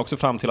då kom man också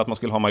fram till att man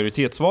skulle ha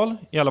majoritetsval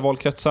i alla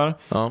valkretsar.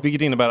 Ja.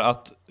 Vilket innebär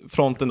att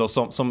fronten då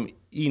som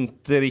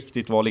inte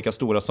riktigt var lika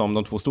stora som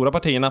de två stora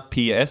partierna,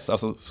 PS,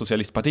 alltså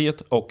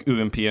Socialistpartiet, och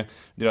UMP,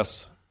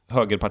 deras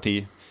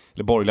högerparti,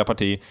 eller borgerliga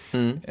parti,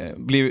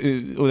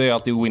 och det är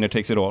alltid winner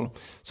takes it all.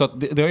 Så att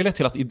det har ju lett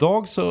till att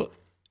idag så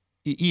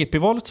i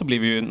EP-valet så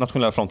blev ju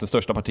Nationella frontens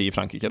största parti i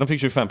Frankrike. De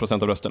fick 25%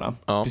 av rösterna,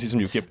 precis som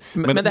UKIP.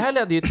 Men det här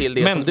ledde ju till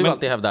det som du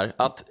alltid hävdar,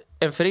 att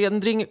en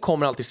förändring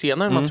kommer alltid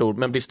senare än man tror,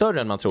 men blir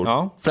större än man tror.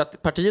 Ja. För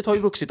att partiet har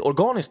ju vuxit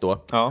organiskt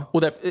då. Ja.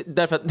 Och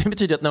därför att det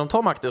betyder att när de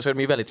tar makten så är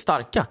de ju väldigt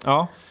starka.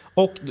 Ja.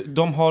 Och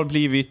de har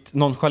blivit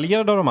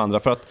nonchalerade av de andra,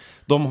 för att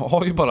de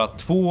har ju bara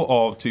 2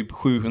 av typ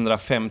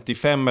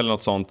 755 eller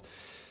något sånt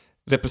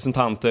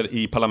representanter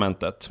i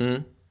parlamentet.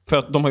 För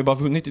att de har ju bara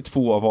vunnit i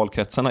 2 av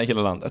valkretsarna i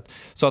hela landet.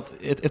 Så att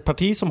ett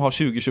parti som har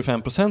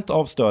 20-25%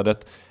 av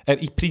stödet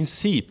är i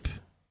princip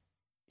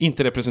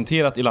inte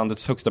representerat i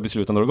landets högsta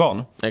beslutande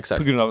organ.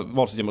 Exakt. På grund av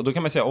valsystemet. Och då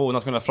kan man säga,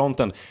 Nationella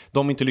fronten,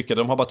 de är inte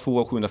lyckade, de har bara 2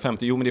 av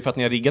 750. Jo, men det är för att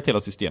ni har riggat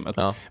hela systemet.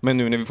 Ja. Men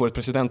nu när vi får ett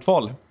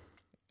presidentval,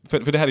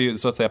 för det här är ju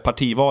så att säga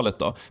partivalet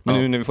då, men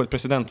nu när vi får ett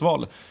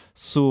presidentval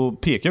så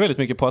pekar väldigt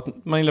mycket på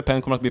att Marine Le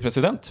Pen kommer att bli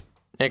president.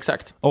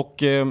 Exakt.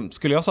 Och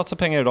skulle jag satsa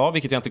pengar idag,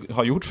 vilket jag inte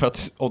har gjort för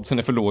att oddsen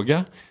är för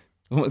låga,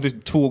 det är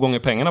 2 gånger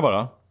pengarna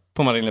bara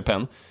på Marine Le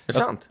Pen. Det är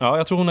sant?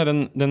 Jag tror hon är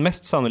den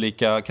mest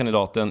sannolika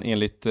kandidaten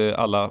enligt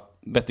alla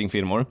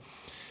bettingfirmor.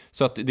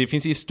 Så att det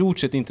finns i stort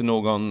sett inte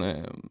någon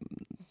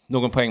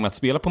poäng med att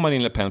spela på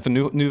Marine Le Pen. För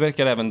nu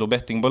verkar även då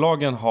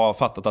bettingbolagen ha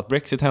fattat att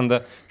Brexit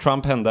hände,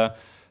 Trump hände,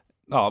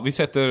 Ja, vi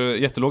sätter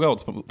jättelåga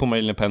odds på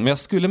Marine Le Pen. Men jag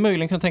skulle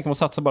möjligen kunna tänka mig att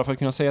satsa bara för att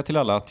kunna säga till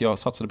alla att jag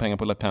satsade pengar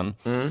på Le Pen.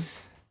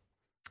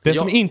 Det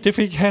som inte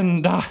fick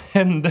hände.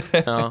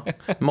 Ja,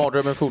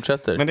 mardrömmen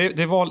fortsätter. Men det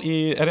är val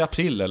är det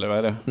april eller vad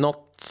är det?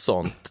 Något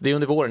sånt. Det är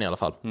under våren i alla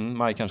fall.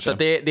 Maj kanske. Så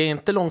det är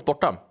inte långt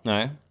borta.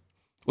 Nej.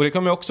 Och det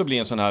kommer också bli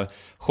en sån här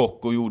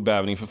chock och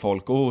jordbävning för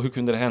folk. Hur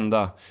kunde det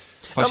hända?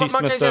 Man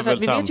kan ju säga så här,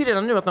 vi vet ju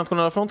redan nu att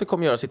Nationella fronten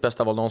kommer göra sitt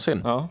bästa val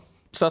någonsin. Ja.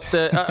 Så att,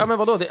 men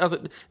vadå?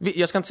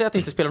 Jag ska inte säga att det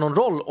inte spelar någon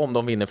roll om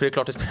de vinner, för det är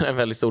klart det spelar en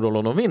väldigt stor roll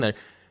om de vinner.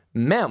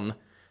 Men,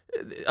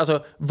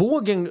 alltså,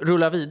 vågen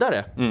rullar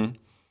vidare.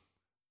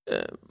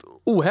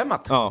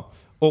 Ohämmat. Ja,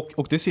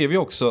 och det ser vi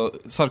också.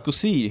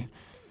 Sarkozy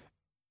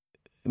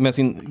med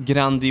sin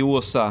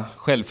grandiosa,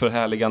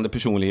 självförhärligande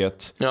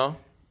personlighet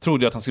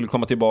trodde att han skulle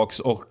komma tillbaks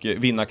och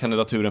vinna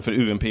kandidaturen för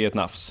UMP i ett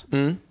nafs.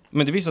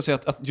 Men det visar sig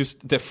att just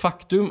det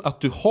faktum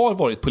att du har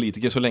varit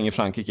politiker så länge i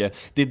Frankrike,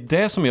 det är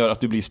det som gör att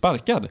du blir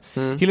sparkad.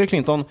 Hillary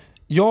Clinton,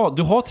 ja,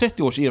 du har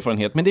 30 års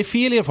erfarenhet, men det är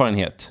fel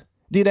erfarenhet.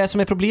 Det är det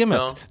som är problemet.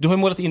 Ja. Du har ju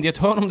målat in det i ett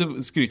hörn om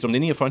du skryter om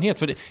din erfarenhet.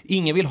 För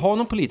ingen vill ha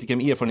någon politiker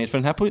med erfarenhet. För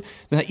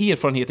den här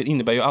erfarenheten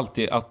innebär ju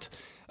alltid att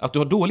du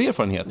har dålig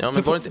erfarenhet. Ja,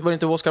 men var det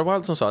inte Oscar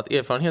Wilde som sa att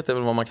erfarenhet är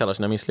väl vad man kallar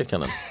sina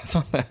misslyckanden?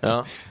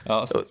 Ja.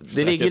 Ja,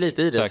 det ligger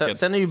lite i det.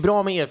 Sen är det ju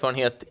bra med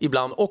erfarenhet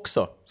ibland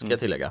också, ska jag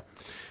tillägga.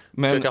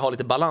 Försöka ha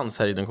lite balans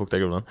här i den kokta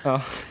grodan.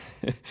 Ja.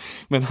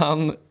 Men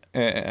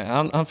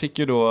han fick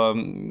ju då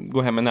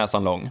gå hem med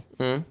näsan lång.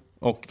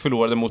 Och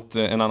förlorade mot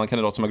en annan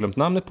kandidat som jag glömt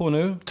namnet på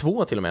nu.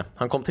 2 till och med.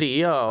 Han kom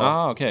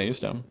 3:a. Okej,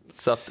 just det.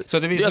 Så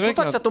det jag tror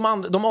faktiskt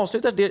att de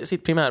avslutade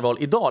sitt primärval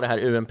idag, det här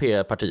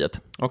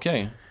UMP-partiet.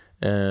 Okej.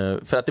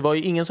 För att det var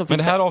ju ingen som fick...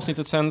 Men det här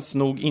avsnittet sänds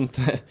nog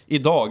inte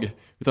idag,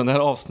 utan det här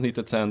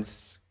avsnittet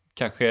sänds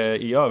kanske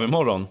i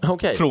övermorgon.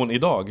 Från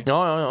idag.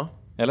 Ja.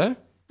 Eller?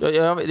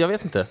 Jag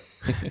vet inte.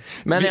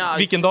 Men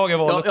vilken dag är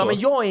valet då? Ja, men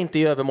jag är inte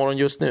i övermorgon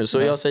just nu,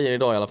 så jag säger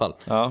idag i alla fall.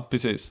 Ja,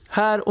 precis.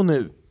 Här och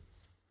nu.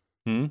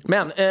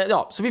 Men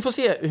så vi får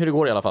se hur det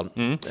går i alla fall.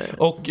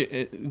 Och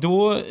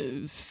då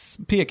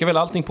pekar väl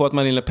allting på att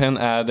Marine Le Pen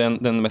är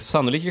den mest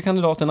sannolika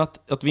kandidaten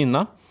att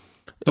vinna.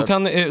 Då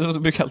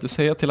brukar jag alltid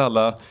säga till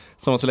alla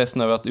som var så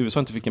ledsna över att USA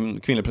inte fick en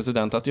kvinnlig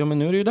president att men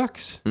nu är det ju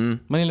dags.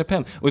 Marine Le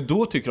Pen. Och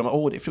då tycker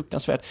de det är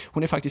fruktansvärt.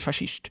 Hon är faktiskt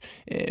fascist.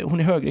 Hon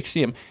är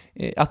högerextrem.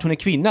 Att hon är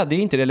kvinna, det är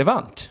inte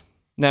relevant.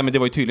 Nej, men det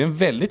var ju tydligen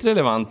väldigt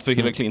relevant för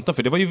Hillary Clinton,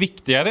 för det var ju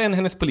viktigare än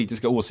hennes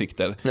politiska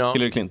åsikter,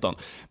 Hillary Clinton.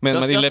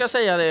 Men jag ska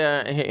säga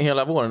det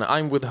hela våren,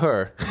 I'm with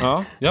her.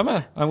 Ja, jag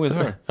med, I'm with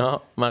her.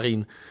 Ja,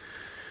 Marine.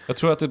 Jag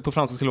tror att det på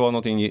franska skulle vara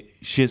någonting i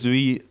Je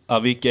suis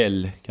avec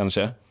elle,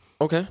 kanske.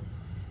 Okej.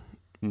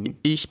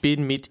 Ich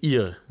bin mit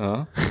ihr.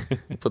 Ja.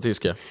 På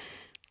tyska.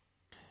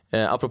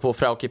 Apropå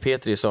Frauke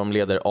Petri som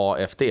leder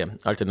AFD,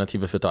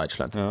 Alternative für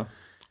Deutschland. Ja.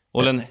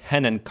 Och den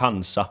hennen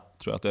kansa,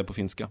 tror jag att det är på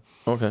finska.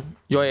 Okej.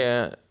 Jag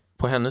är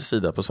på hennes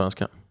sida på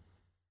svenska.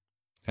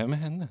 Jag är med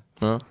henne.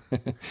 Ja.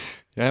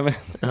 Jag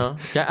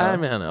är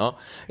med henne, ja.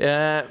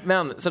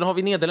 Men sen har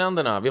vi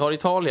Nederländerna, vi har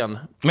Italien.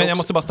 Men jag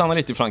måste bara stanna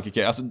lite i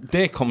Frankrike. Alltså,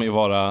 det kommer ju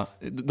vara...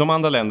 De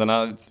andra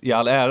länderna i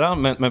all ära,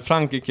 men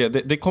Frankrike,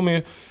 det kommer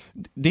ju...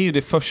 Det är ju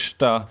det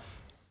första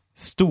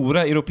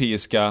stora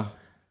europeiska...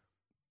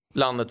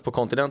 landet på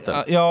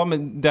kontinenten. Ja,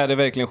 men där det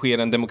verkligen sker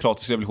en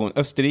demokratisk revolution.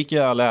 Österrike i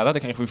all ära, det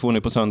kanske vi får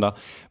nu på söndag.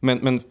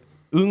 Men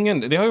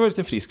Ungern, det har ju varit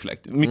en frisk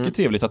fläkt. Mycket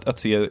trevligt att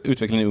se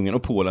utvecklingen i Ungern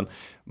och Polen.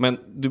 Men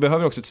du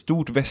behöver också ett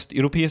stort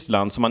västeuropeiskt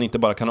land som man inte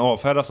bara kan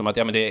avfärda som att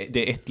men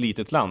det är ett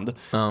litet land.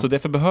 Så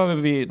därför behöver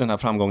vi den här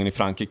framgången i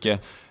Frankrike.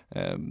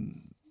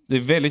 Det är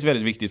väldigt,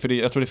 väldigt viktigt. För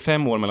jag tror det är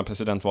 5 år mellan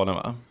presidentvalen,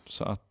 va?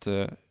 Så att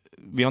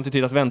vi har inte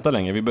tid att vänta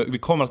längre. Vi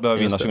kommer att behöva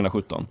vinna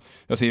 2017.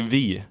 Jag säger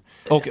vi.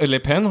 Och Le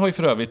Pen har ju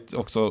för övrigt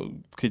också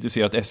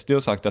kritiserat SD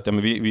och sagt att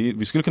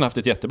vi skulle kunna haft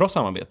ett jättebra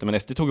samarbete. Men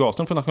SD tog ju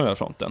avstånd från Nationella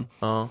fronten.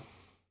 Ja.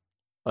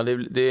 Ja,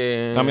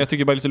 men jag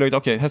tycker bara lite löjligt.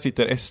 Okej, här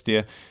sitter SD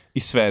i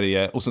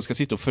Sverige och som ska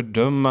sitta och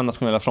fördöma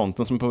Nationella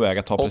fronten som är på väg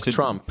att ta president.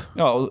 Och Trump.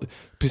 Ja,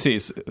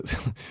 precis.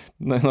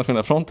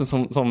 Nationella fronten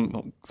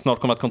som snart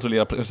kommer att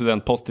kontrollera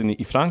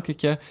presidentposten i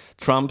Frankrike.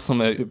 Trump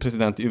som är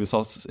president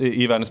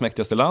i världens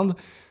mäktigaste land.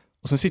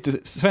 Och sen sitter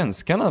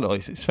svenskarna då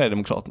i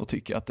Sverigedemokraterna och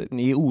tycker att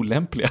ni är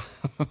olämpliga.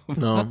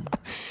 Ja.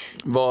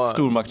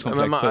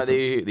 Stormaktskomplex. Det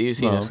är ju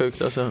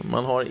sinnessjukt. Alltså,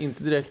 man har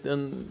inte direkt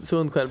en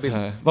sund självbild.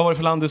 Nej. Vad var det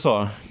för land du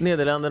sa?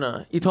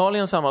 Nederländerna.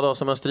 Italien samma dag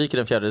som Österrike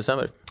den 4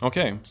 december.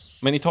 Okej.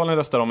 Men Italien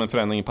röstar om en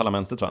förändring i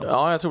parlamentet, va?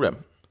 Ja, jag tror det.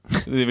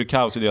 Det är väl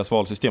kaos i deras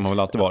valsystem, har väl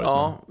alltid varit.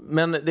 Ja,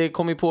 men det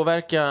kommer ju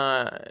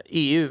påverka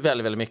EU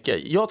väldigt, väldigt mycket.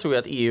 Jag tror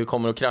att EU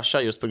kommer att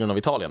krascha just på grund av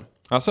Italien.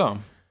 Alltså?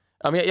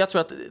 Ja, men jag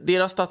tror att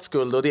deras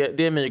statsskuld och det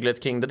är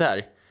myglet kring det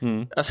där.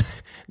 Alltså,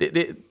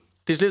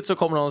 till slut så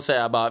kommer de att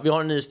säga bara, vi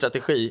har en ny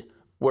strategi,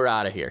 we're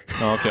out of here.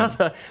 Ja, okay.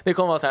 Alltså, det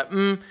kommer att vara så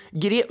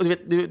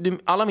här,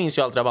 alla minns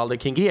ju allt rabalder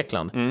kring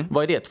Grekland.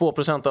 Vad är det?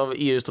 2% av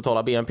EUs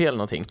totala BNP eller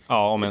någonting?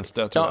 Ja, om ens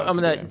det, tror jag. Ja,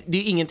 men det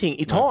är ju ingenting.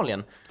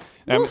 Italien.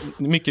 Nej,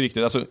 mycket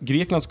riktigt. Alltså,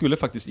 Grekland skulle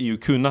faktiskt EU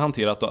kunna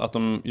hantera att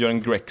de gör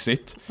en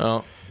Grexit.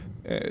 Ja.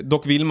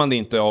 Dock vill man det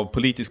inte av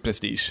politisk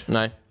prestige.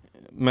 Nej.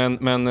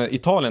 Men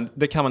Italien,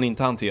 det kan man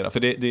inte hantera.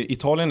 För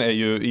Italien är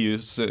ju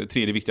EUs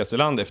tredje viktigaste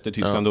land efter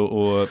Tyskland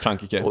och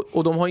Frankrike.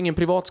 Och de har ingen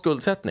privat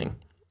skuldsättning.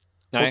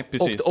 Nej,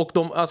 precis. Och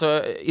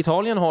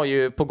Italien har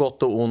ju på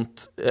gott och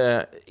ont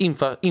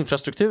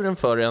infrastrukturen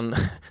för en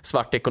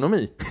svart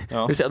ekonomi.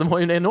 Ja. De har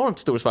ju en enormt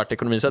stor svart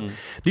ekonomi. Så att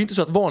det är inte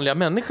så att vanliga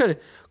människor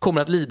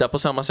kommer att lida på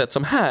samma sätt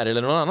som här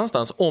eller någon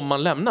annanstans om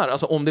man lämnar.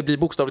 Alltså om det blir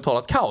bokstavligt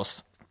talat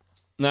kaos.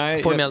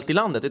 Formellt i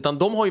landet. Utan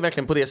de har ju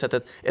verkligen på det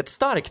sättet ett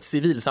starkt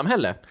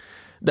civilsamhälle.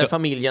 Där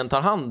familjen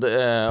tar hand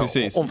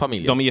om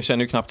familjen. De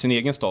erkänner ju knappt sin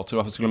egen stat, så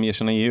varför skulle de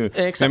erkänna EU?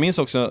 Exakt. Jag minns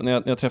också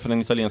när jag träffade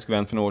en italiensk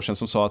vän för några år sedan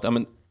som sa att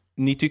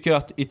ni tycker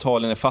att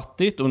Italien är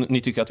fattigt och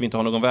ni tycker att vi inte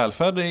har någon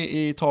välfärd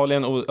i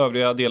Italien och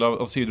övriga delar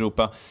av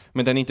Sydeuropa.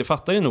 Men det ni inte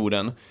fattar i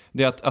Norden,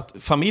 det är att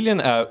familjen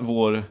är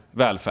vår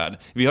välfärd.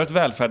 Vi har ett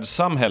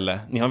välfärdssamhälle.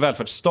 Ni har en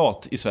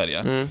välfärdsstat i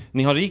Sverige.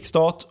 Ni har rik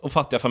stat och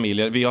fattiga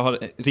familjer. Vi har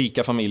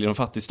rika familjer och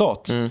fattig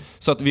stat.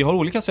 Så att vi har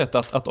olika sätt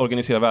att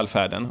organisera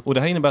välfärden. Och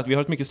det här innebär att vi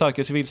har ett mycket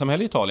starkare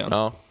civilsamhälle i Italien.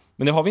 Ja.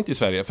 Men det har vi inte i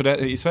Sverige.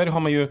 För i Sverige har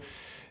man ju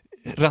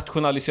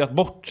rationaliserat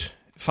bort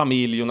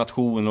familj och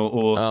nation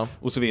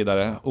och så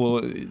vidare.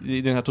 Och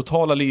den här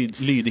totala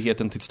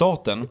lydigheten till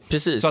staten.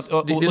 Precis. Så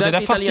att, det är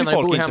därför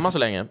italienare bor hemma så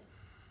länge.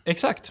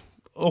 Exakt.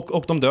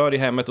 Och de dör i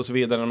hemmet och så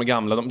vidare när de är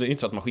gamla. Det är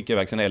inte så att man skickar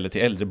iväg sina äldre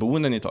till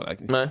äldreboenden i Italien.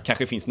 Nej.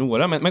 Kanske finns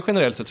några, men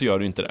generellt sett så gör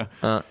du inte det.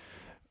 Ja.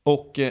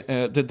 Och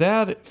det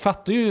där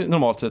fattar ju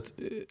normalt sett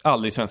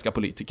aldrig svenska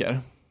politiker.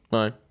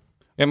 Nej.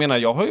 Jag menar,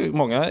 jag har ju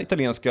många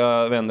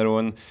italienska vänner och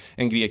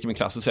en grek i min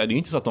klass och säger det är ju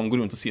inte så att de går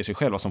runt och ser sig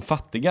själva som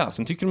fattiga.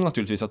 Sen tycker de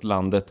naturligtvis att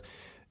landet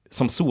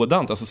som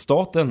sådant, alltså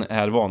staten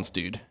är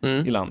vanstyrd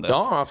i landet.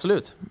 Ja,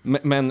 absolut.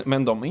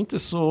 Men de är inte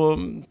så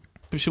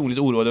personligt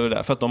oroade över det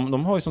där, för att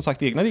de har ju som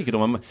sagt egna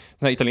rikedom. Den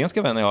här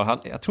italienska vännen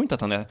jag tror inte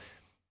att han är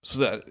så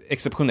där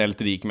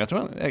exceptionellt rik, men jag tror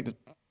han ägde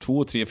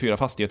 2, 3, 4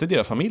 fastigheter i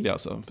deras familj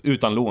alltså,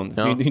 utan lån.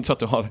 Ja. Det är inte så att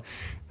du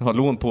har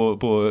lån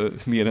på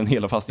mer än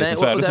hela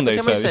fastighetens värde som det är i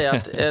Sverige. Därför kan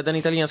man säga att den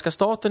italienska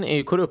staten är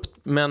ju korrupt,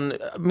 men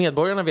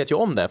medborgarna vet ju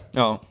om det.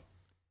 Ja.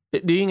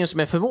 Det är ju ingen som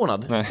är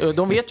förvånad. Nej.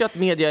 De vet ju att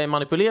media är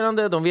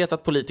manipulerande, de vet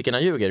att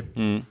politikerna ljuger.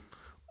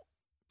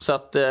 Så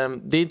att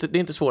det är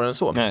inte svårare än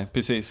så. Nej,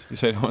 precis. I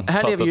Sverige har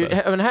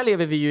här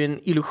lever vi ju i en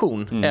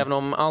illusion, även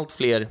om allt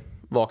fler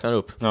vaknar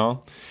upp.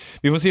 Ja.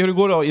 Vi får se hur det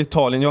går då i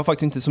Italien. Jag har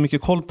faktiskt inte så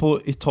mycket koll på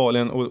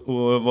Italien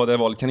och vad det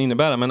valet kan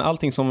innebära, men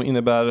allting som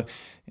innebär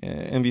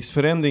en viss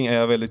förändring är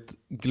jag väldigt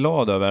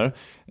glad över.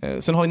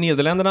 Sen har vi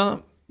Nederländerna,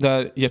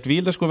 där Geert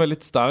Wilders går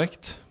väldigt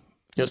starkt.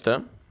 Just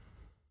det.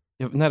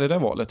 När är det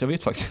valet? Jag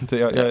vet faktiskt inte.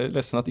 Jag är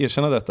ledsen att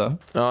erkänna detta.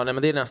 Ja, nej,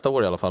 men det är nästa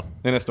år i alla fall.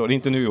 Det är nästa år, det är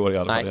inte nu i år i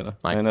alla fall. Nej.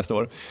 Det är nästa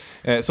år.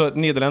 Så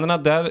Nederländerna,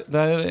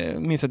 där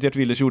minns jag att Geert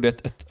Wilders gjorde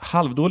ett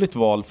halvdåligt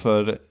val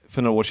för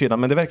några år sedan.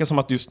 Men det verkar som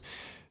att just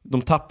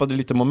de tappade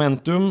lite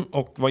momentum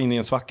och var inne i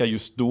en svacka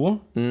just då.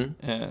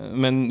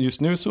 Men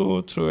just nu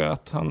så tror jag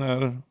att han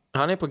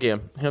är på G,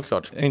 helt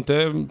klart. Är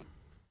inte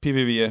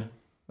PVV,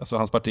 alltså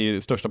hans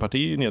största parti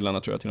i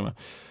Nederländerna tror jag till och med.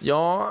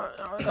 Ja,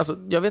 alltså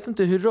jag vet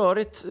inte hur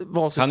rörigt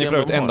valsystem han är för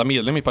övrigt enda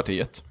medlem i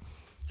partiet.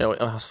 Ja,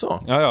 alltså.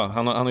 Ja,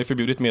 han har ju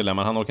förbjudit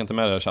medlemmar, han orkar inte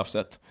med det här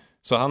tjafset.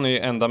 Så han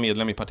är enda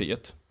medlem i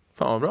partiet.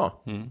 Fan vad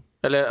bra.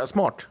 Eller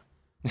smart.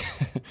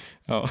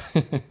 Ja.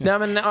 Nej,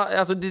 men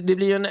alltså det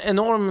blir ju en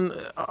enorm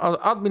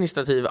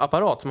administrativ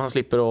apparat som han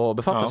slipper att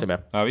befatta sig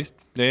med. Ja visst,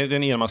 det är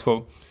en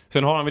enmansshow.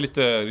 Sen har han väl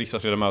lite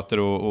riksdagsledamöter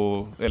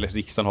eller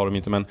riksdagen har de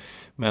inte,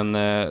 men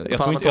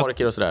jag tror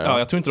inte och sådär. Ja,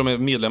 jag tror inte de är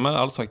medlemmar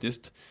alls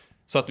faktiskt.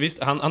 Så att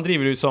visst, han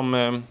driver ju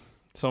som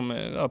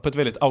på ett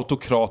väldigt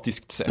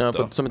autokratiskt sätt.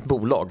 Ja, som ett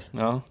bolag.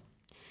 Ja.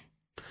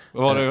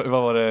 Vad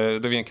var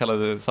det vi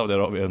kallade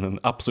Saudiarabien en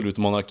absolut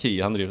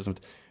monarki? Han driver som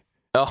ett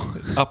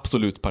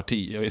absolut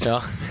parti, jag vet.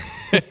 Ja.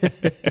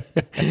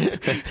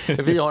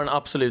 Vi har en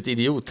absolut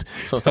idiot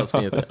som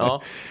statsminister.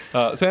 Ja.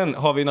 Sen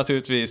har vi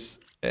naturligtvis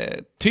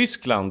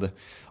Tyskland.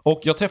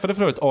 Och jag träffade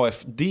förut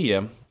AfD,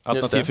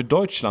 Alternativ för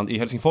Deutschland, i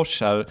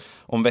Helsingfors här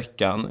om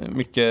veckan.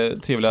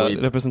 Mycket trevliga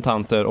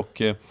representanter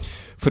och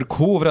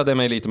förkovrade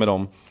mig lite med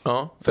dem.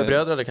 Ja,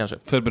 förbrödrade kanske.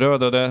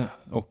 Förbrödrade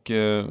och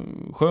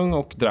sjöng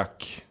och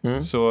drack.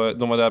 Så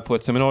de var där på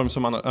ett seminarium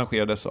som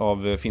arrangerades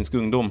av Finsk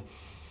ungdom.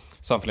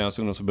 Samfällighetsrörelsernas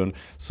ungdomsförbund.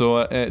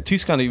 Så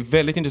Tyskland är ju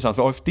väldigt intressant,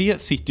 för AfD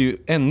sitter ju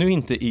ännu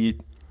inte i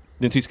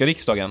den tyska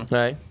riksdagen.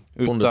 Nej,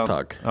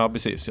 Bundestag. Ja,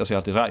 precis. Jag säger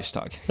alltid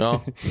Reichstag.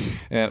 Ja.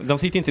 De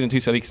sitter inte i den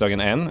tyska riksdagen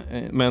än,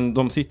 men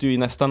de sitter ju i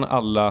nästan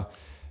alla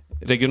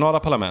regionala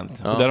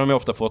parlament. Ja. Och där har de ju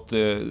ofta fått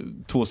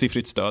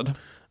tvåsiffrigt stöd.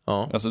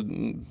 Ja. Alltså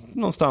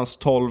någonstans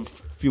 12,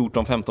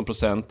 14,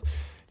 15%.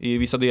 I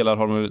vissa delar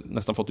har de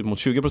nästan fått upp mot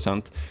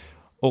 20%.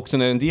 Och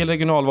sen är det en del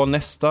regionalval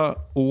nästa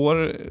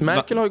år.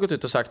 Merkel har ju gått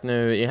ut och sagt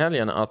nu i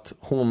helgen att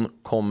hon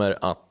kommer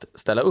att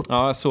ställa upp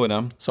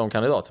som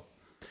kandidat.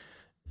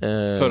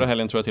 Förra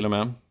helgen tror jag till och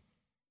med.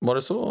 Var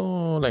det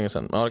så länge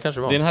sedan? Ja, det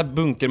kanske var. Det är den här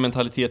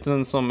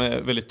bunkermentaliteten som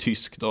är väldigt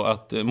tysk då,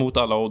 att mot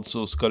alla odds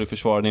så ska du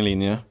försvara din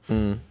linje.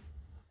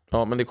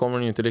 Ja, men det kommer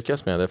hon ju inte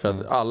lyckas med det, för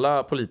att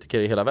alla politiker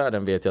i hela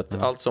världen vet ju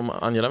att allt som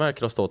Angela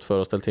Merkel har stått för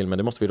och ställt till med,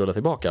 det måste vi rulla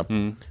tillbaka.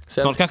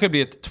 Snart kanske det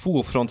blir ett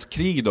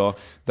tvåfrontskrig då,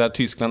 där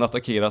Tyskland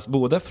attackeras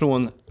både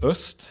från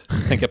öst,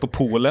 tänker jag på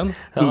Polen,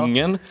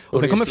 Ungern, och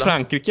sen kommer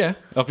Frankrike.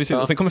 Ja, precis.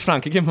 Och sen kommer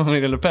Frankrike med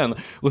Marine Le Pen.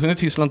 Och sen är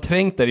Tyskland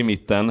trängt där i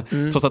mitten,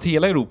 trots att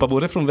hela Europa,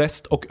 både från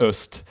väst och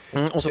öst.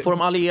 Och så får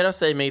de alliera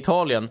sig med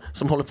Italien,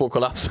 som håller på att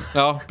kollapsa.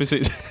 Ja,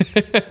 precis.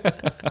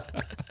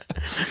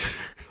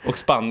 Och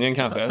Spanien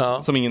kanske,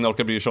 som ingen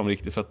orkar bry sig om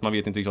riktigt, för att man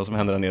vet inte riktigt vad som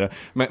händer där nere.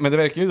 Men det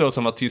verkar ju då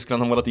som att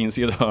Tyskland har målat in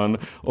sig i ett hörn,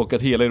 och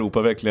att hela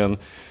Europa verkligen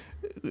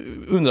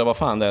undrar vad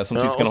fan det är som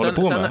Tyskland håller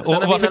på med.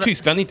 Och varför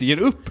Tyskland inte ger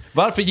upp.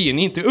 Varför ger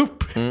ni inte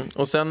upp?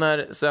 Och sen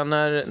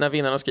när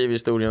vinnarna skriver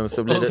historien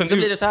så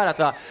blir det så här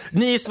att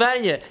ni i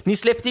Sverige, ni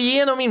släppte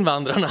igenom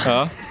invandrarna.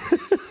 Ja.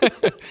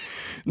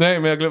 Nej,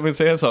 men jag glömde att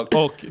säga en sak.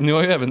 Och nu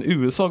har ju även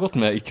USA gått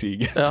med i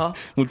kriget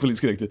mot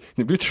politisk korrekthet.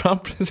 Nu blir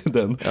Trump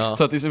president.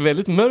 Så att det ser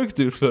väldigt mörkt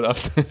ut för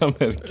allt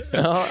Amerika.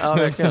 Ja,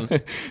 verkligen.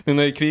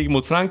 Nu är i krig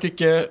mot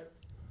Frankrike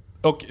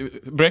och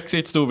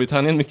Brexit,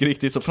 Storbritannien, mycket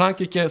riktigt. Så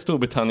Frankrike,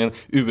 Storbritannien,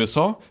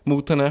 USA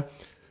mot henne.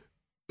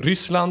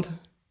 Ryssland,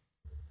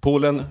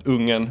 Polen,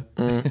 Ungern.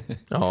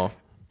 Ja,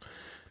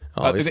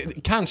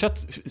 kanske att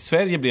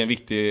Sverige blir en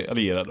viktig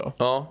allierad då.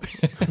 Ja,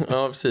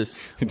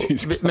 precis.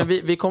 Men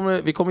vi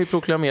kommer ju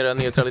proklamera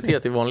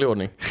neutralitet i vanlig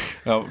ordning.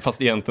 Ja,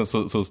 fast egentligen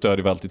så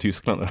stödjer vi alltid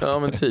Tyskland. Ja,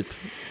 men typ.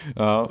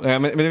 Ja,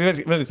 men det är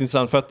väldigt, väldigt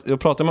intressant, för att jag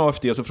pratade med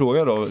AFD och så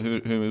frågade då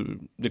hur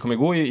det kommer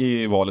gå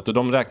i valet, och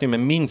de räknar med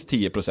minst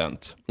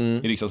 10%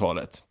 i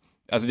riksdagsvalet.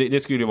 Alltså det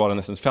skulle ju vara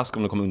nästan fast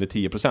om de kommer under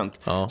 10%.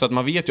 Ja. Så att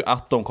man vet ju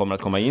att de kommer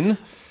att komma in.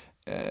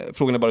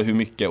 Frågan är bara hur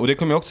mycket. Och det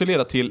kommer också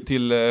leda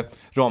till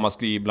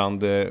ramaskri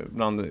bland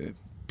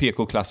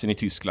PK-klassen i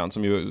Tyskland,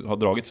 som ju har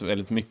dragits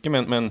väldigt mycket,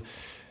 men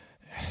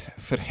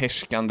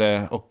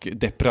förhärskande och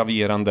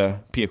depraverande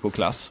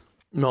PK-klass.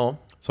 Ja.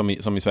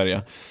 Som i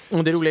Sverige.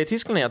 Och det roliga i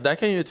Tyskland är att där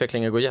kan ju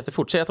utvecklingen gå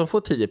jättefort. Säg att de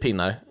får 10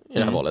 pinnar i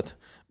det här valet.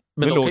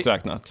 Men det är lågt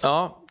räknat.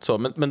 Ja,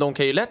 men de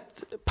kan ju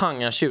lätt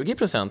panga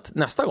 20%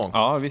 nästa gång.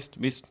 Ja,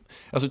 visst.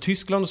 Alltså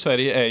Tyskland och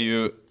Sverige är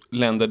ju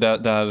länder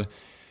där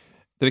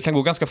det kan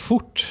gå ganska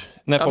fort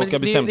när folk har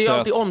bestämt sig. Det är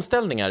alltid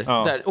omställningar.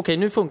 Ja. Okej,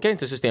 nu funkar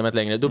inte systemet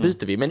längre, då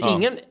byter vi. Men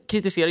ingen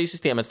kritiserar ju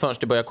systemet förrän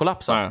det börjar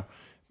kollapsa. Nej.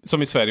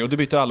 Som i Sverige, och du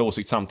byter alla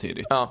åsikt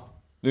samtidigt. Ja.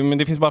 Men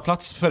det finns bara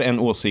plats för en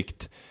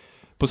åsikt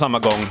på samma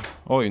gång.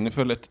 Oj, nu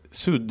föll ett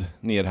sudd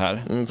ner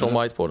här.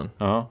 Från whiteboarden.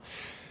 Ja.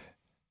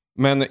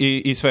 Men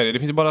i Sverige, det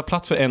finns bara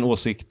plats för en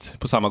åsikt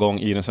på samma gång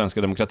i den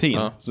svenska demokratin.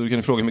 Ja. Så du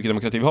kan fråga hur mycket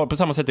demokrati vi har. På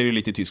samma sätt är det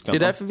lite i Tyskland.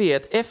 Det är därför vi är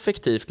ett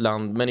effektivt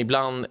land, men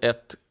ibland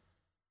ett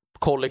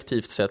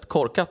kollektivt sett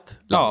korkat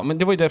land. Ja, men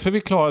det var ju därför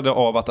vi klarade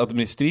av att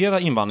administrera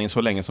invandringen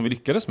så länge som vi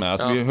lyckades med.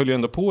 Alltså vi höll ju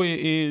ändå på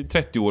i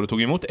 30 år och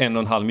tog emot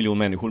 1,5 miljon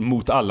människor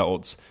mot alla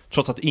odds.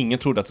 Trots att ingen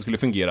trodde att det skulle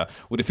fungera.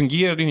 Och det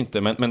fungerade ju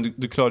inte, men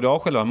du klarade av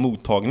själva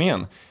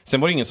mottagningen.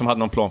 Sen var det ingen som hade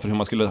någon plan för hur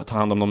man skulle ta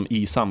hand om dem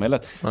i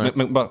samhället.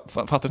 Men bara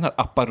fatta den här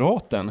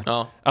apparaten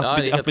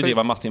att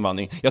bedriva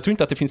massinvandring. Jag tror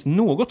inte att det finns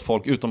något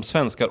folk utom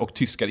svenskar och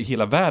tyskar i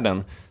hela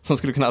världen som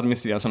skulle kunna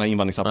administrera en sån här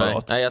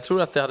invandringsapparat. Nej, jag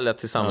tror att det hade lett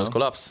till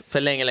samhällskollaps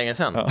för länge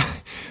sedan. Ja.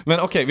 Men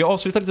okej, vi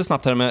avslutar lite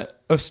snabbt här med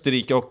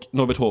Österrike och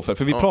Norbert Hofer.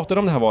 För vi pratade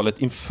om det här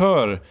valet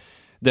inför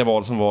det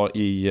val som var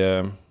i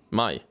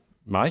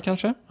maj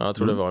kanske? Ja, jag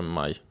tror det var i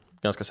maj.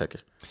 Ganska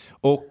säker.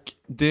 Och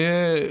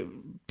det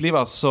blev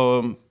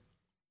alltså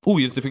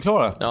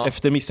ogiltigförklarat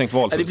efter misstänkt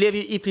valfusk. Det blev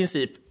ju i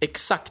princip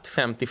exakt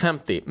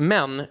 50-50.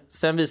 Men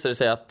sen visade det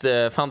sig att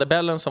Van der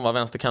Bellen, som var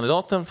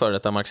vänsterkandidaten, för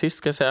detta marxist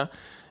ska jag säga,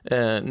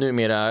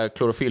 numera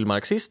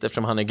klorofyllmarxist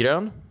eftersom han är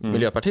grön,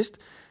 miljöpartist.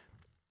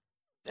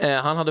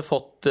 Han hade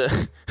fått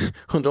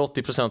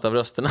 180% av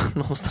rösterna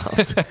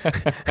någonstans.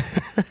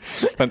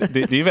 Men det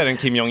är ju värre än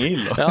Kim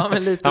Jong-il då. Ja,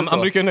 men lite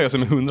han brukar nöja sig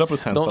med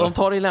 100%. De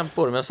tar i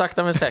lämpor, men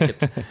sakta men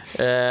säkert.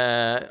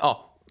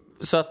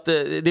 Så att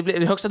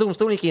det högsta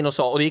domstolen gick in och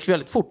sa, och det gick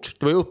väldigt fort.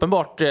 Det var ju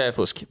uppenbart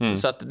fusk.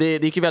 Så att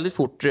det gick ju väldigt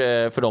fort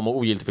för dem att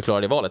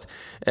ogiltigförklara det valet.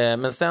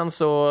 Men sen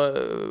så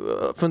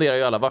funderar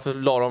ju alla, varför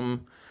la de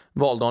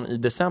valdagen i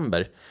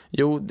december?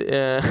 Jo,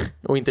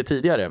 och inte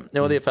tidigare.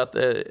 Ja, det är för att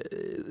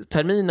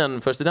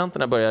terminen för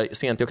studenterna börjar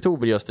sent i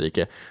oktober i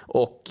Österrike.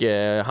 Och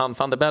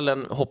Van der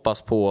Bellen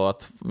hoppas på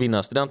att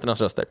vinna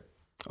studenternas röster.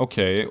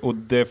 Okej, och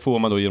det får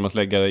man då genom att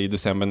lägga det i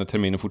december när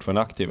terminen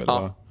fortfarande är aktiv, eller?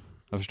 Ja.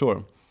 Jag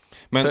förstår.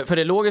 Men för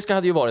det logiska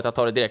hade ju varit att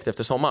ta det direkt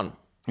efter sommaren.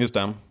 Just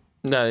det.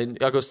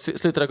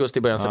 Slutet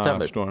augusti, början september.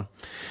 Jag förstår.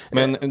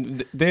 Men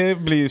det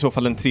blir i så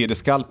fall en tredje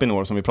skalp i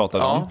år som vi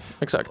pratade om.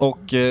 Exakt.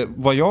 Och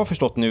vad jag har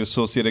förstått nu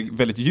så ser det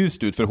väldigt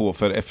ljust ut för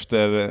Hofer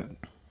efter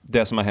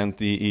det som har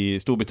hänt i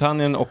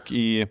Storbritannien och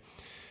i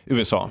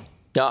USA.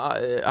 Ja,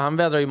 han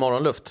vädrar ju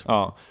morgonluft.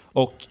 Ja,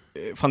 och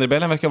Van der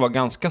Bellen verkar vara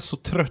ganska så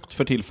trött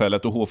för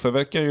tillfället, och Hofer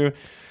verkar ju...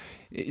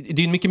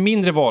 Det är en mycket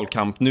mindre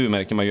valkamp nu,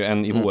 märker man ju,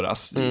 än i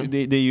våras. Det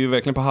är ju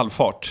verkligen på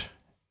halvfart.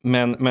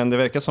 Men det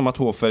verkar som att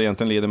Hofer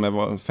egentligen leder med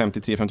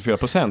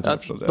 53-54%.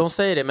 Ja, de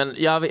säger det, men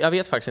jag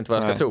vet faktiskt inte vad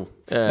jag ska tro.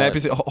 Nej,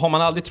 precis. Har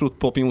man aldrig trott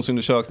på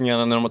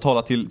opinionsundersökningarna när de har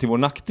talat till vår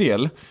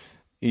nackdel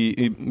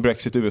i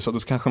Brexit i USA, då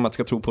kanske man inte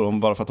ska tro på dem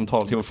bara för att de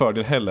talar till vår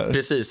fördel heller.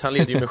 Precis, han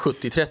leder ju med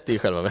 70-30 i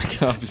själva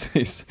verket. Ja,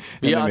 precis.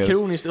 Vi är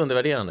kroniskt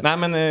undervärderande. Nej,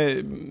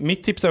 men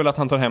mitt tips är väl att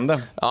han tar hem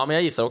det. Ja, men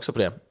jag gissar också på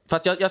det.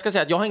 Fast jag ska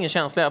säga att jag har ingen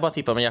känsla, jag bara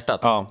tippar med hjärtat.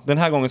 Ja, den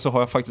här gången så har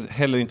jag faktiskt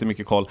heller inte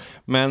mycket koll.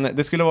 Men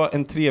det skulle vara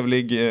en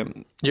trevlig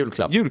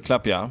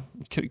julklapp, ja.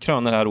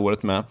 Kröna det här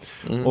året med.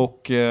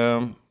 Och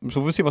så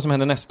får vi se vad som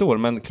händer nästa år.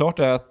 Men klart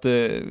är att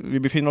vi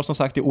befinner oss som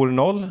sagt i år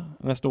 0.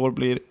 Nästa år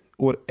blir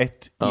år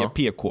 1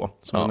 EPK,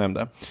 som jag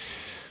nämnde.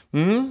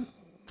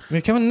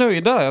 Vi kan vara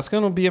nöjda. Jag ska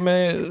nog be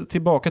mig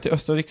tillbaka till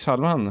Östra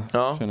Rikshalvan,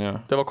 känner jag.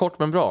 Det var kort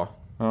men bra.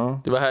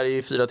 Ja. Du var här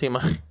i 4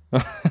 timmar.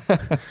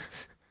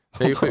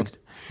 Det är ju sjukt.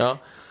 Ja.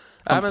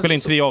 Han spelar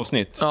in 3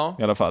 avsnitt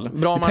i alla fall.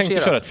 Bra vi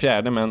tänkte köra ett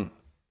 4:e, men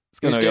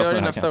vi ska göra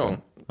det nästa gång.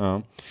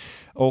 Ja.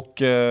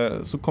 Och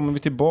så kommer vi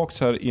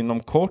tillbaks här inom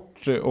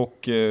kort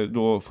och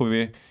då får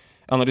vi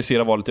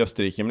analysera valet i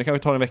Österrike. Men det kan vi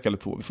ta en vecka eller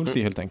 2. Vi får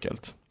se helt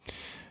enkelt.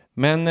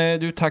 Men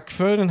du, tack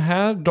för den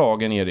här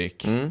dagen,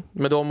 Erik.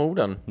 Med de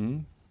orden.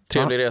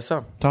 Trevlig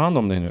resa. Ta hand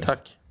om dig nu.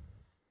 Tack.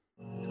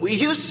 We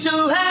used to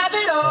have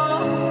it all,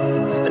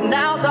 but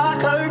now's our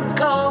curtain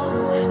call.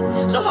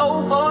 So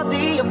hold for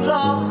the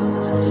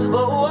applause.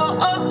 Oh, oh,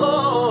 oh,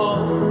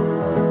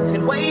 oh.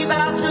 And wave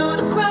out to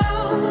the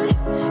crowd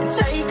and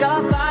take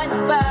our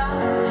final bow.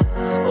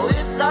 Oh,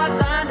 it's our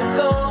time to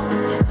go,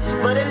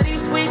 but at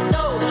least we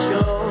stole the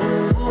show.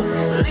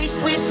 At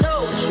least we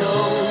stole the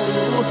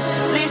show.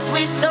 At least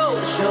we stole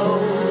the show.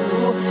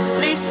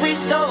 At least we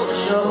stole the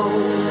show.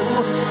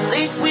 At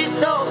least we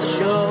stole the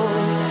show.